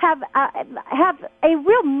 have a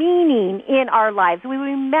real meaning in our lives. We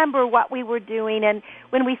remember what we were doing, and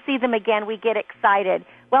when we see them again, we get excited.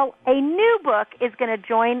 Well, a new book is going to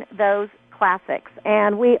join those classics,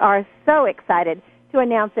 and we are so excited to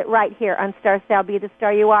announce it right here on Star Style, Be the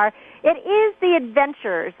Star You Are. It is The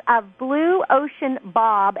Adventures of Blue Ocean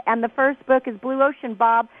Bob, and the first book is Blue Ocean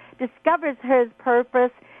Bob Discovers His Purpose.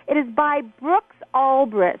 It is by Brooks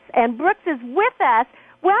Olbrys, and Brooks is with us.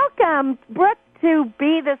 Welcome, Brooks, to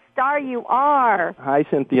Be the Star You Are. Hi,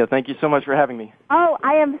 Cynthia. Thank you so much for having me. Oh,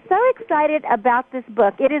 I am so excited about this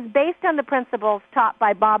book. It is based on the principles taught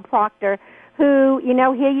by Bob Proctor, who,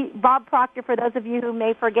 Bob Proctor, for those of you who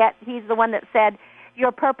may forget, he's the one that said,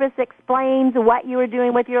 your purpose explains what you are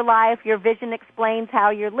doing with your life, your vision explains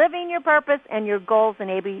how you're living your purpose, and your goals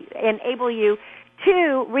enable you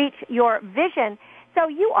to reach your vision. So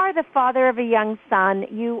you are the father of a young son.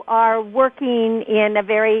 You are working in a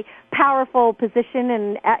very powerful position,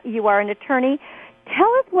 and you are an attorney.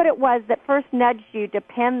 Tell us what it was that first nudged you to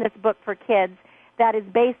pen this book for kids that is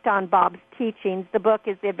based on Bob's teachings. The book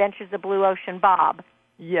is The Adventures of Blue Ocean Bob.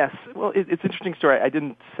 Yes. Well, it's an interesting story. I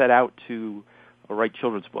didn't set out to write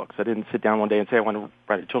children's books. I didn't sit down one day and say I want to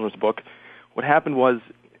write a children's book. What happened was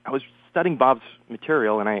I was studying Bob's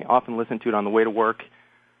material, and I often listened to it on the way to work,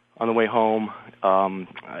 on the way home.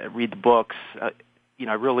 I read the books. I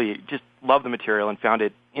really just loved the material and found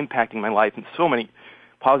it impacting my life in so many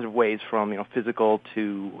positive ways, from physical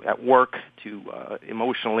to at work to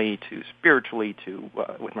emotionally to spiritually to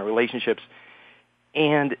with my relationships.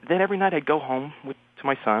 And then every night I'd go home to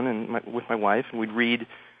my son and with my wife, and we'd read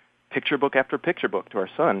picture book after picture book to our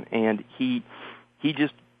son. And he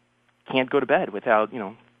just can't go to bed without 3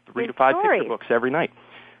 to 5 picture books every night.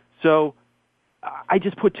 So I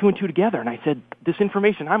just put 2 and 2 together, and I said, this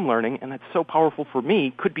information I'm learning, and that's so powerful for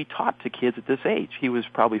me, could be taught to kids at this age. He was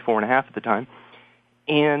probably 4.5 at the time.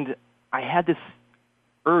 And I had this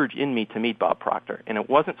urge in me to meet Bob Proctor, and it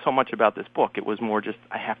wasn't so much about this book. It was more just,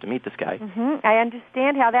 I have to meet this guy. Mm-hmm. I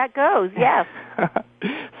understand how that goes, yes.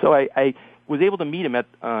 So I was able to meet him at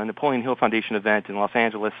a Napoleon Hill Foundation event in Los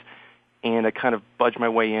Angeles, and I kind of budged my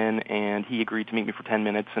way in, and he agreed to meet me for 10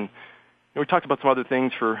 minutes. And we talked about some other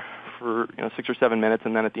things for 6 or 7 minutes,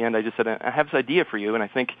 and then at the end I just said, I have this idea for you, and I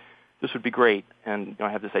think this would be great. And I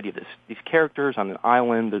have this idea of these characters on an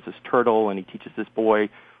island. There's this turtle, and he teaches this boy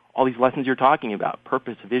all these lessons you're talking about: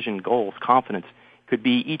 purpose, vision, goals, confidence.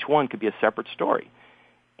 Each one could be a separate story.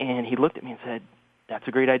 And he looked at me and said, "That's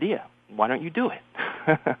a great idea. Why don't you do it?"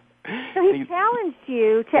 So he challenged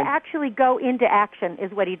you to actually go into action,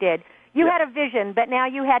 is what he did. You had a vision, but now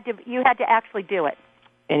you had to actually do it.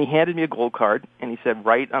 And he handed me a gold card, and he said,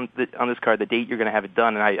 write on this card the date you're going to have it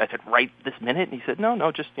done. And I said, right this minute? And he said,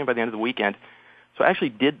 no, just by the end of the weekend. So I actually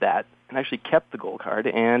did that, and actually kept the gold card.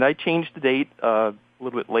 And I changed the date a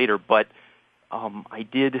little bit later, but I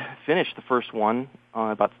did finish the first one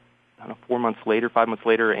about 5 months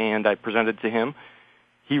later, and I presented it to him.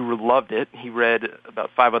 He loved it. He read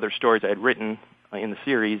about 5 other stories I had written in the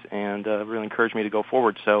series, and really encouraged me to go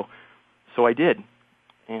forward. So I did,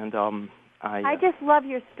 and I just love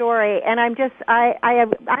your story, and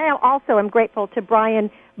I also am grateful to Brian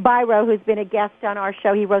Biro, who's been a guest on our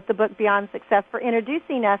show. He wrote the book Beyond Success, for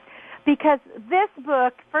introducing us, because this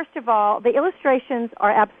book, first of all, the illustrations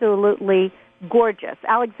are absolutely gorgeous.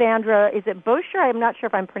 Alexandra, is it Boucher? I'm not sure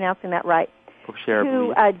if I'm pronouncing that right. Boucher,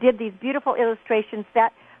 who did these beautiful illustrations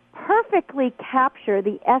that perfectly capture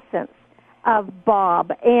the essence of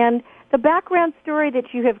Bob. And the background story that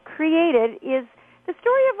you have created is the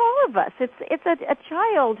story of all of us. It's a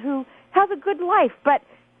child who has a good life, but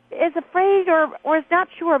is afraid or is not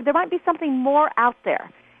sure. There might be something more out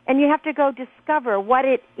there, and you have to go discover what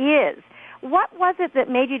it is. What was it that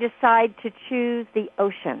made you decide to choose the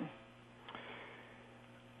ocean?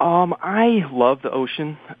 I love the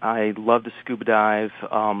ocean. I love to scuba dive.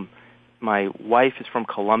 My wife is from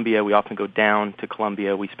Colombia. We often go down to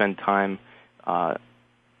Colombia. We spend time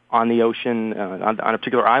on the ocean, on a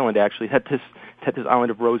particular island, actually, that this island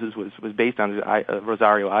of roses was based on,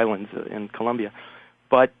 Rosario Islands in Colombia.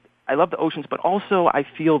 But I love the oceans, but also I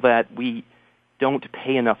feel that we don't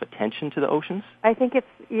pay enough attention to the oceans. I think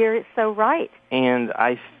you're so right. And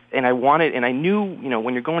I wanted, and I knew,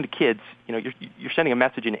 when you're going to kids, you're sending a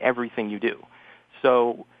message in everything you do.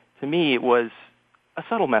 So to me, it was a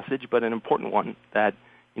subtle message, but an important one, that,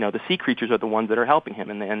 the sea creatures are the ones that are helping him,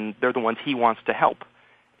 and they're the ones he wants to help.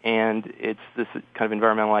 And it's this kind of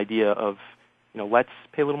environmental idea of, let's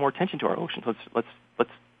pay a little more attention to our oceans. Let's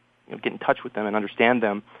get in touch with them and understand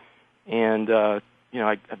them. And, I'm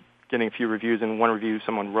getting a few reviews. In one review,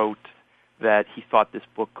 someone wrote that he thought this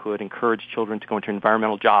book could encourage children to go into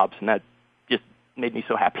environmental jobs, and that just made me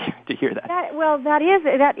so happy to hear that.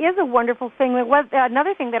 That is a wonderful thing.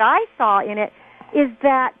 Another thing that I saw in it is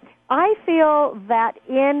that I feel that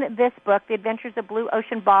in this book, The Adventures of Blue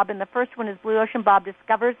Ocean Bob, and the first one is Blue Ocean Bob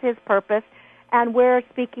Discovers His Purpose, and we're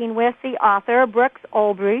speaking with the author, Brooks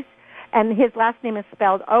Olbrys, and his last name is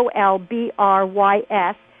spelled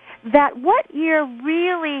Olbrys, that what you're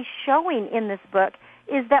really showing in this book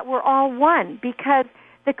is that we're all one, because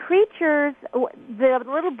the creatures, the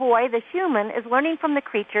little boy, the human, is learning from the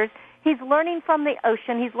creatures. He's learning from the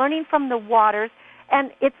ocean. He's learning from the waters.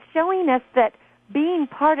 And it's showing us that being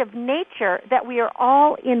part of nature, that we are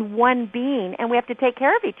all in one being, and we have to take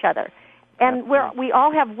care of each other. And we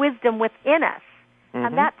all have wisdom within us. Mm-hmm.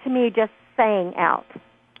 And that, to me, just sang out.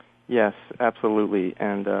 Yes, absolutely.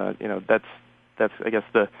 And, that's I guess,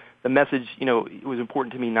 the message. It was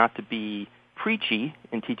important to me not to be preachy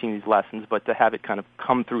in teaching these lessons, but to have it kind of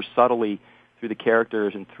come through subtly through the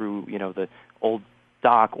characters and through, the old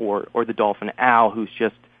Doc or the dolphin Al, who's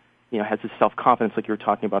just, has this self-confidence like you were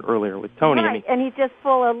talking about earlier with Tony. Right, and he's just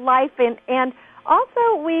full of life. And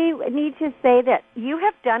also we need to say that you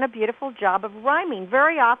have done a beautiful job of rhyming.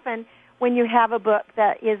 Very often when you have a book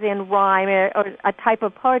that is in rhyme or a type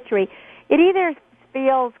of poetry, it either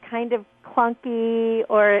feels kind of clunky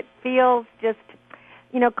or it feels just,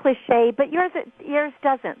 cliche, but yours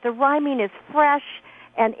doesn't. The rhyming is fresh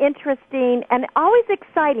and interesting and always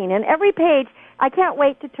exciting. And every page, I can't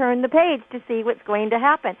wait to turn the page to see what's going to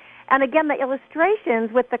happen. And again, the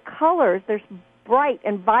illustrations with the colors, they're bright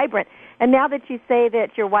and vibrant. And now that you say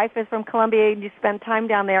that your wife is from Colombia and you spend time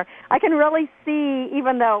down there, I can really see,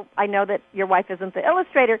 even though I know that your wife isn't the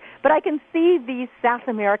illustrator, but I can see these South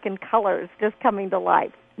American colors just coming to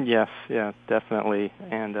life. Yes, yeah, definitely.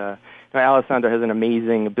 And Alessandra has an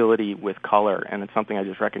amazing ability with color, and it's something I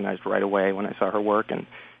just recognized right away when I saw her work,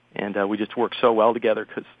 and we just work so well together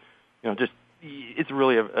because, it's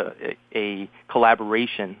really a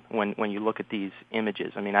collaboration when you look at these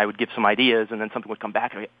images. I mean, I would give some ideas, and then something would come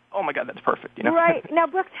back, and I'd be, oh my God, that's perfect. Right. Now,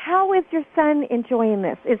 Brooks, how is your son enjoying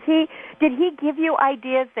this? Did he give you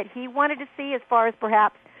ideas that he wanted to see as far as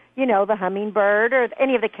perhaps, the hummingbird or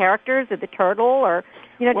any of the characters or the turtle or,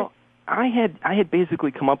 Well, I had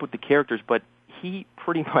basically come up with the characters, but he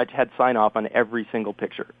pretty much had sign off on every single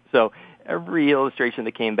picture. So every illustration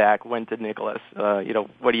that came back went to Nicholas.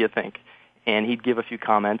 What do you think? And he'd give a few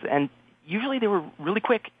comments, and usually they were really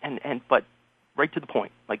quick but right to the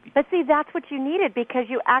point. But see, that's what you needed, because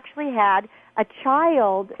you actually had a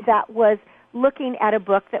child that was looking at a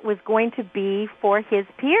book that was going to be for his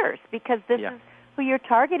peers, because this is who you're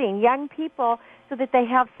targeting, young people, so that they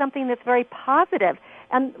have something that's very positive.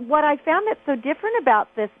 And what I found that's so different about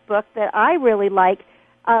this book that I really like,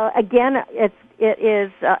 again, it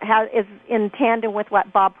is in tandem with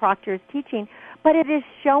what Bob Proctor is teaching, but it is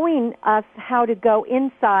showing us how to go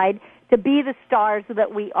inside, to be the stars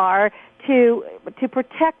that we are, to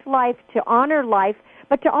protect life, to honor life,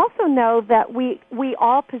 but to also know that we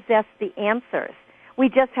all possess the answers. We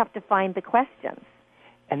just have to find the questions.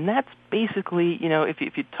 And that's basically, if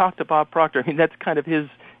you talk to Bob Proctor, I mean, that's kind of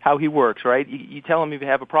how he works, right? You tell him if you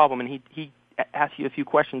have a problem, and he asks you a few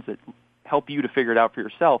questions that help you to figure it out for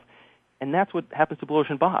yourself. And that's what happens to Blue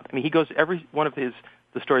Ocean Bob. I mean, he goes, every one of the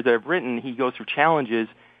stories that I've written, he goes through challenges,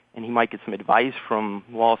 and he might get some advice from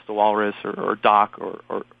Wallace the Walrus or Doc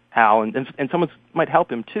or Al, and someone might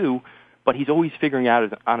help him too, but he's always figuring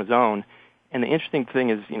out on his own. And the interesting thing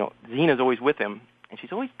is, Zena's always with him, and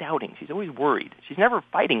she's always doubting. She's always worried. She's never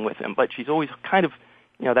fighting with him, but she's always kind of,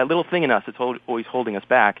 that little thing in us that's always holding us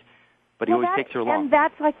back. But he always takes her along. And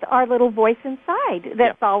that's like our little voice inside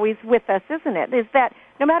that's always with us, isn't it? Is that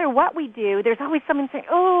no matter what we do, there's always someone saying,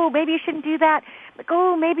 oh, maybe you shouldn't do that. Like,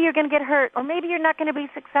 oh, maybe you're going to get hurt, or maybe you're not going to be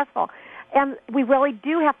successful. And we really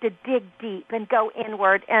do have to dig deep and go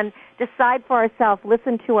inward and decide for ourselves,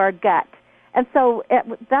 listen to our gut. And so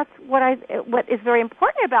that's what is very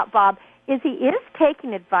important about Bob is he is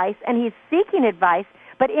taking advice and he's seeking advice,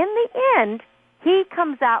 but in the end, he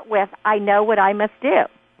comes out with, I know what I must do.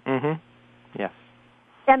 Mm-hmm. Yes.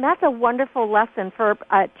 And that's a wonderful lesson for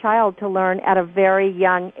a child to learn at a very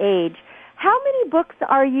young age. How many books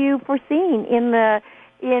are you foreseeing in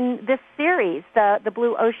this series, the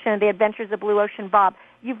Blue Ocean, The Adventures of Blue Ocean Bob?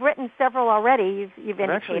 You've written several already, you've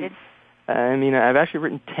indicated. I've actually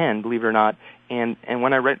written 10, believe it or not. And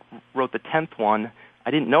when I wrote the 10th one, I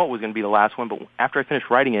didn't know it was going to be the last one, but after I finished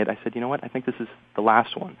writing it, I said, you know what, I think this is the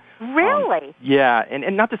last one. Really? Yeah,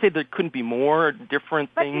 and not to say there couldn't be more different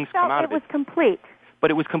things come out of it. But it was complete. But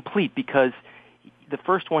it was complete because the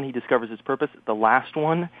first one, he discovers his purpose. The last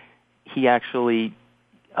one, he actually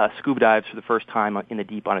scuba dives for the first time in the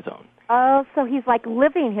deep on his own. Oh, so he's like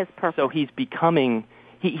living his purpose. So he's becoming,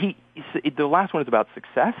 the last one is about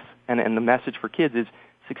success, and the message for kids is,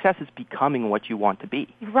 success is becoming what you want to be.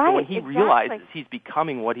 Right, so when he realizes he's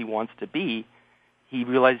becoming what he wants to be, he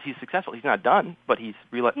realizes he's successful. He's not done, but he's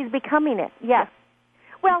becoming it, yes.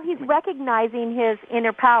 Well, he's recognizing his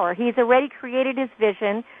inner power. He's already created his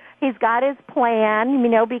vision. He's got his plan,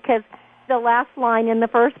 because the last line in the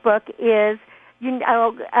first book is,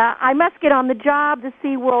 I must get on the job. The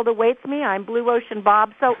sea world awaits me. I'm Blue Ocean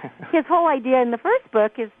Bob. So his whole idea in the first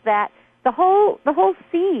book is that the whole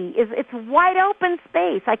sea it's wide open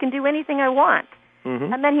space. I can do anything I want.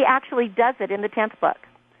 Mm-hmm. And then he actually does it in the 10th book.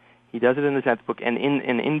 He does it in the 10th book, and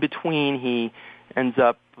in between he ends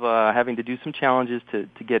up having to do some challenges to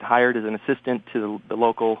get hired as an assistant to the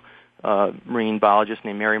local marine biologist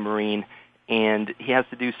named Mary Marine, and he has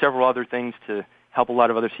to do several other things to help a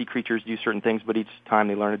lot of other sea creatures do certain things, but each time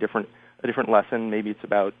they learn a different lesson. Maybe it's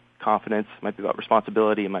about confidence, it might be about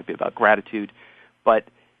responsibility, it might be about gratitude, but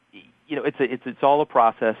it's all a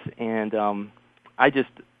process, and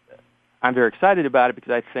I'm very excited about it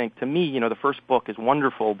because I think, to me, the first book is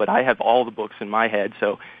wonderful, but I have all the books in my head,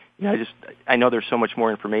 so I know there's so much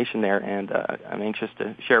more information there, and I'm anxious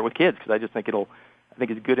to share it with kids because I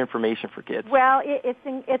think it's good information for kids. Well,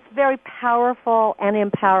 it's very powerful and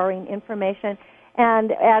empowering information,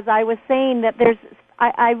 and as I was saying, that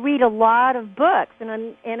I read a lot of books,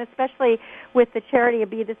 and especially with the charity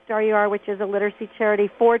of Be the Star You Are, which is a literacy charity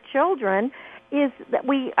for children, is that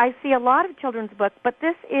I see a lot of children's books, but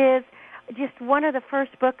this is just one of the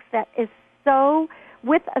first books that is so,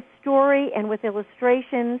 with a story and with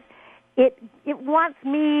illustrations, it wanted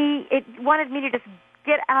me to just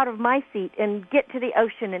get out of my seat and get to the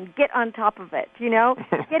ocean and get on top of it,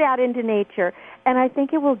 get out into nature. And I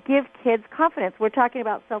think it will give kids confidence. We're talking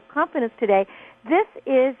about self-confidence today. This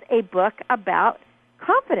is a book about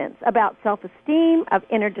confidence, about self-esteem, of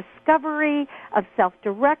inner discovery, of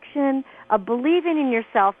self-direction, of believing in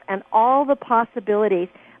yourself and all the possibilities,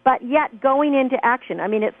 but yet going into action. I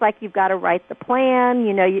mean, it's like you've got to write the plan,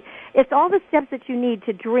 it's all the steps that you need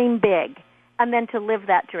to dream big and then to live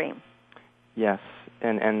that dream. Yes,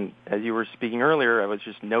 and as you were speaking earlier, I was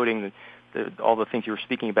just noting that all the things you were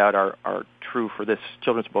speaking about are true for this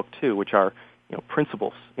children's book too, which are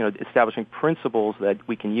principles, establishing principles that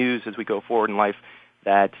we can use as we go forward in life,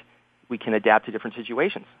 that we can adapt to different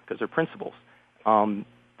situations because they're principles.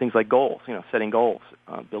 Things like goals, setting goals,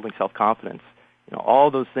 building self-confidence,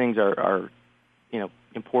 all those things are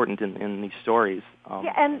important in these stories.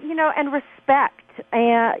 And respect,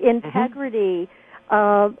 integrity,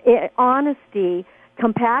 honesty,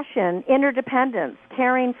 compassion, interdependence,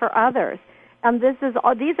 caring for others. And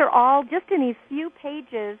these are all just in these few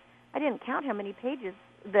pages. I didn't count how many pages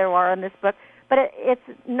there are in this book, but it's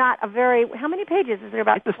not a very. How many pages is there?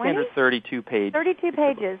 About it's a 20? Standard 32 pages. 32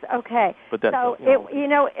 pages. Okay. But that's, so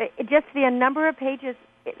just the number of pages.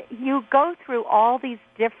 You go through all these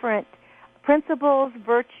different principles,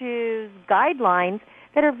 virtues, guidelines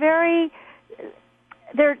that are very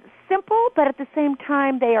they're simple, but at the same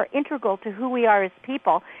time, they are integral to who we are as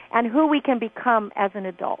people and who we can become as an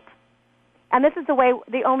adult. And this is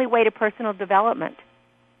the only way to personal development.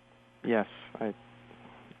 Yes, I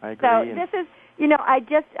agree. So this is,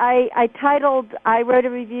 I wrote a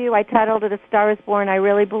review, I titled it A Star is Born. I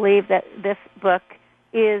really believe that this book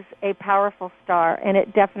is a powerful star, and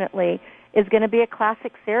it definitely is going to be a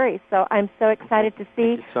classic series. So I'm so excited to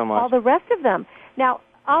see all the rest of them. Now,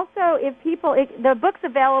 also, the book's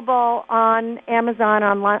available on Amazon,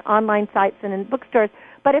 online sites, and in bookstores,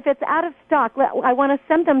 but if it's out of stock, I want to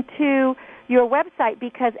send them to your website,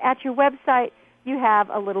 because at your website you have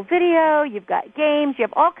a little video, you've got games, you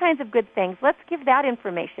have all kinds of good things. Let's give that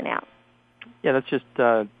information out. Yeah, that's just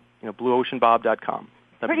blueoceanbob.com.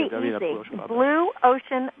 Pretty easy.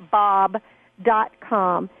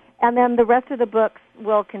 blueoceanbob.com. And then the rest of the books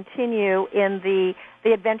will continue in the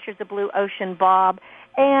Adventures of Blue Ocean Bob.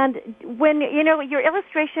 And when, your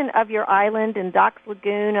illustration of your island and Doc's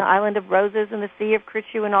Lagoon, Island of Roses and the Sea of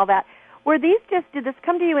Krichu and all that, did this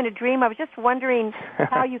come to you in a dream? I was just wondering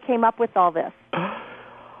how you came up with all this.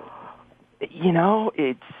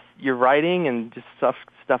 It's your writing and just stuff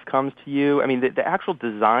comes to you. I mean, the actual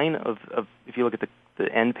design of if you look at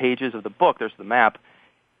the end pages of the book, there's the map,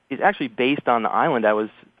 is actually based on the island I was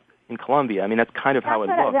in Colombia. I mean, that's kind of how it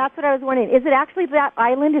looks. That's what I was wondering. Is it actually that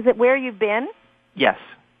island? Is it where you've been? Yes.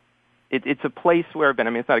 It's a place where I've been. I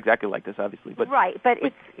mean, it's not exactly like this, obviously, but right. But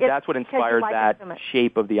that's what inspired that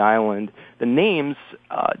shape of the island. The names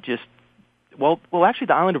actually,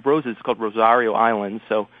 the Island of Roses is called Rosario Island,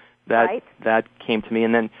 so that came to me.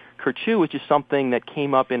 And then Krichu was just something that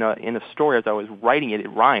came up in a story as I was writing it. It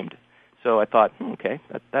rhymed, so I thought, okay,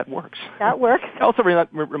 that works. That works. It also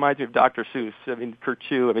reminds me of Dr. Seuss. I mean,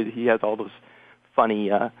 Krichu. I mean, he has all those funny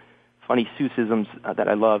Seussisms that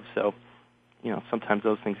I love. So, sometimes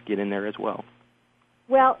those things get in there as well.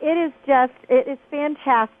 Well, it is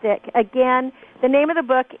fantastic. Again, the name of the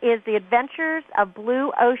book is The Adventures of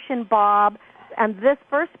Blue Ocean Bob, and this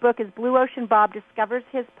first book is Blue Ocean Bob Discovers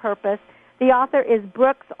His Purpose. The author is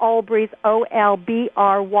Brooks Olbrys, Olbrys.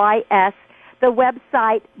 The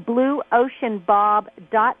website,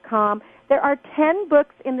 blueoceanbob.com. There are 10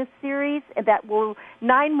 books in the series.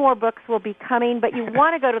 9 more books will be coming, but you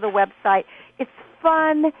want to go to the website. It's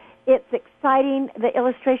fun. It's exciting. The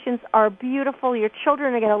illustrations are beautiful. Your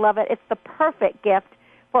children are going to love it. It's the perfect gift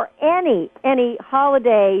for any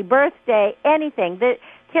holiday, birthday, anything. The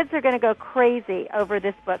kids are going to go crazy over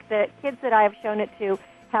this book. The kids that I have shown it to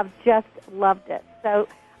have just loved it. So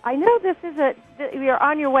I know you're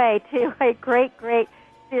on your way to a great, great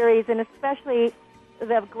series, and especially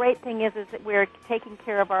the great thing is that we're taking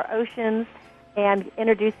care of our oceans and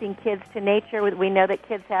introducing kids to nature. We know that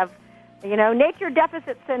kids have nature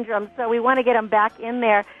deficit syndrome, so we want to get them back in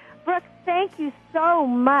there. Brooks, thank you so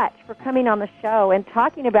much for coming on the show and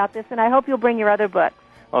talking about this, and I hope you'll bring your other books.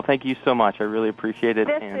 Well, thank you so much. I really appreciate it.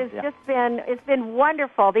 It's been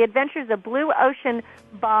wonderful. The Adventures of Blue Ocean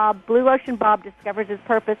Bob. Blue Ocean Bob Discovers His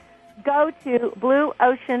Purpose. Go to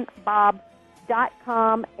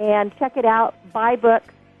blueoceanbob.com and check it out. Buy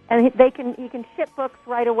books, and you can ship books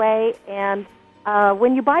right away, and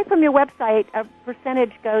when you buy from your website, a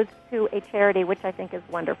percentage goes to a charity, which I think is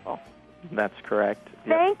wonderful. That's correct.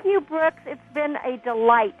 Yep. Thank you, Brooks. It's been a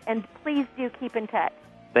delight, and please do keep in touch.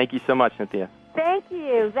 Thank you so much, Cynthia. Thank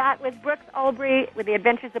you. That was Brooks Olbrys with The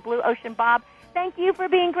Adventures of Blue Ocean Bob. Thank you for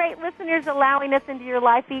being great listeners, allowing us into your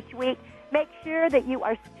life each week. Make sure that you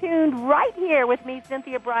are tuned right here with me,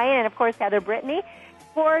 Cynthia Brian, and, of course, Heather Brittany,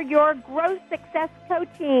 for your growth success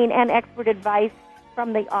coaching and expert advice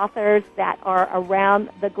from the authors that are around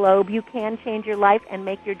the globe. You can change your life and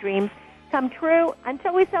make your dreams come true.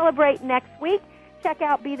 Until we celebrate next week, check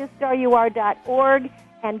out BeTheStarYouAre.org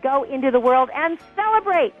and go into the world and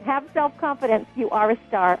celebrate. Have self-confidence. You are a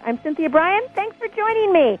star. I'm Cynthia Brian. Thanks for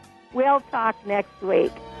joining me. We'll talk next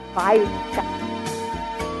week. Bye.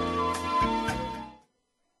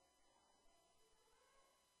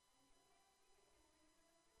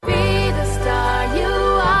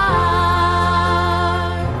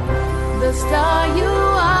 The star you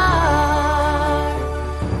are,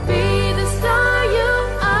 be the star you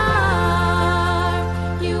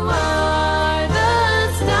are. You are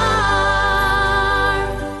the star.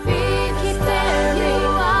 Keep daring,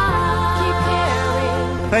 keep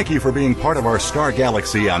caring. Thank you for being part of our Star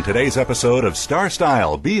Galaxy on today's episode of Star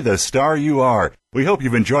Style. Be the star you are. We hope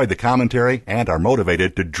you've enjoyed the commentary and are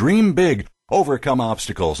motivated to dream big, overcome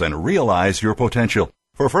obstacles, and realize your potential.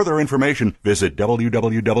 For further information, visit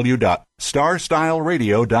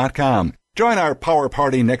www.starstyleradio.com. Join our power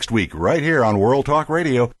party next week right here on World Talk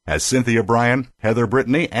Radio as Cynthia Brian, Heather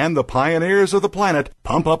Brittany, and the pioneers of the planet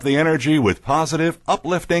pump up the energy with positive,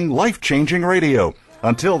 uplifting, life-changing radio.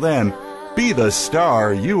 Until then, be the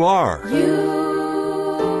star you are. You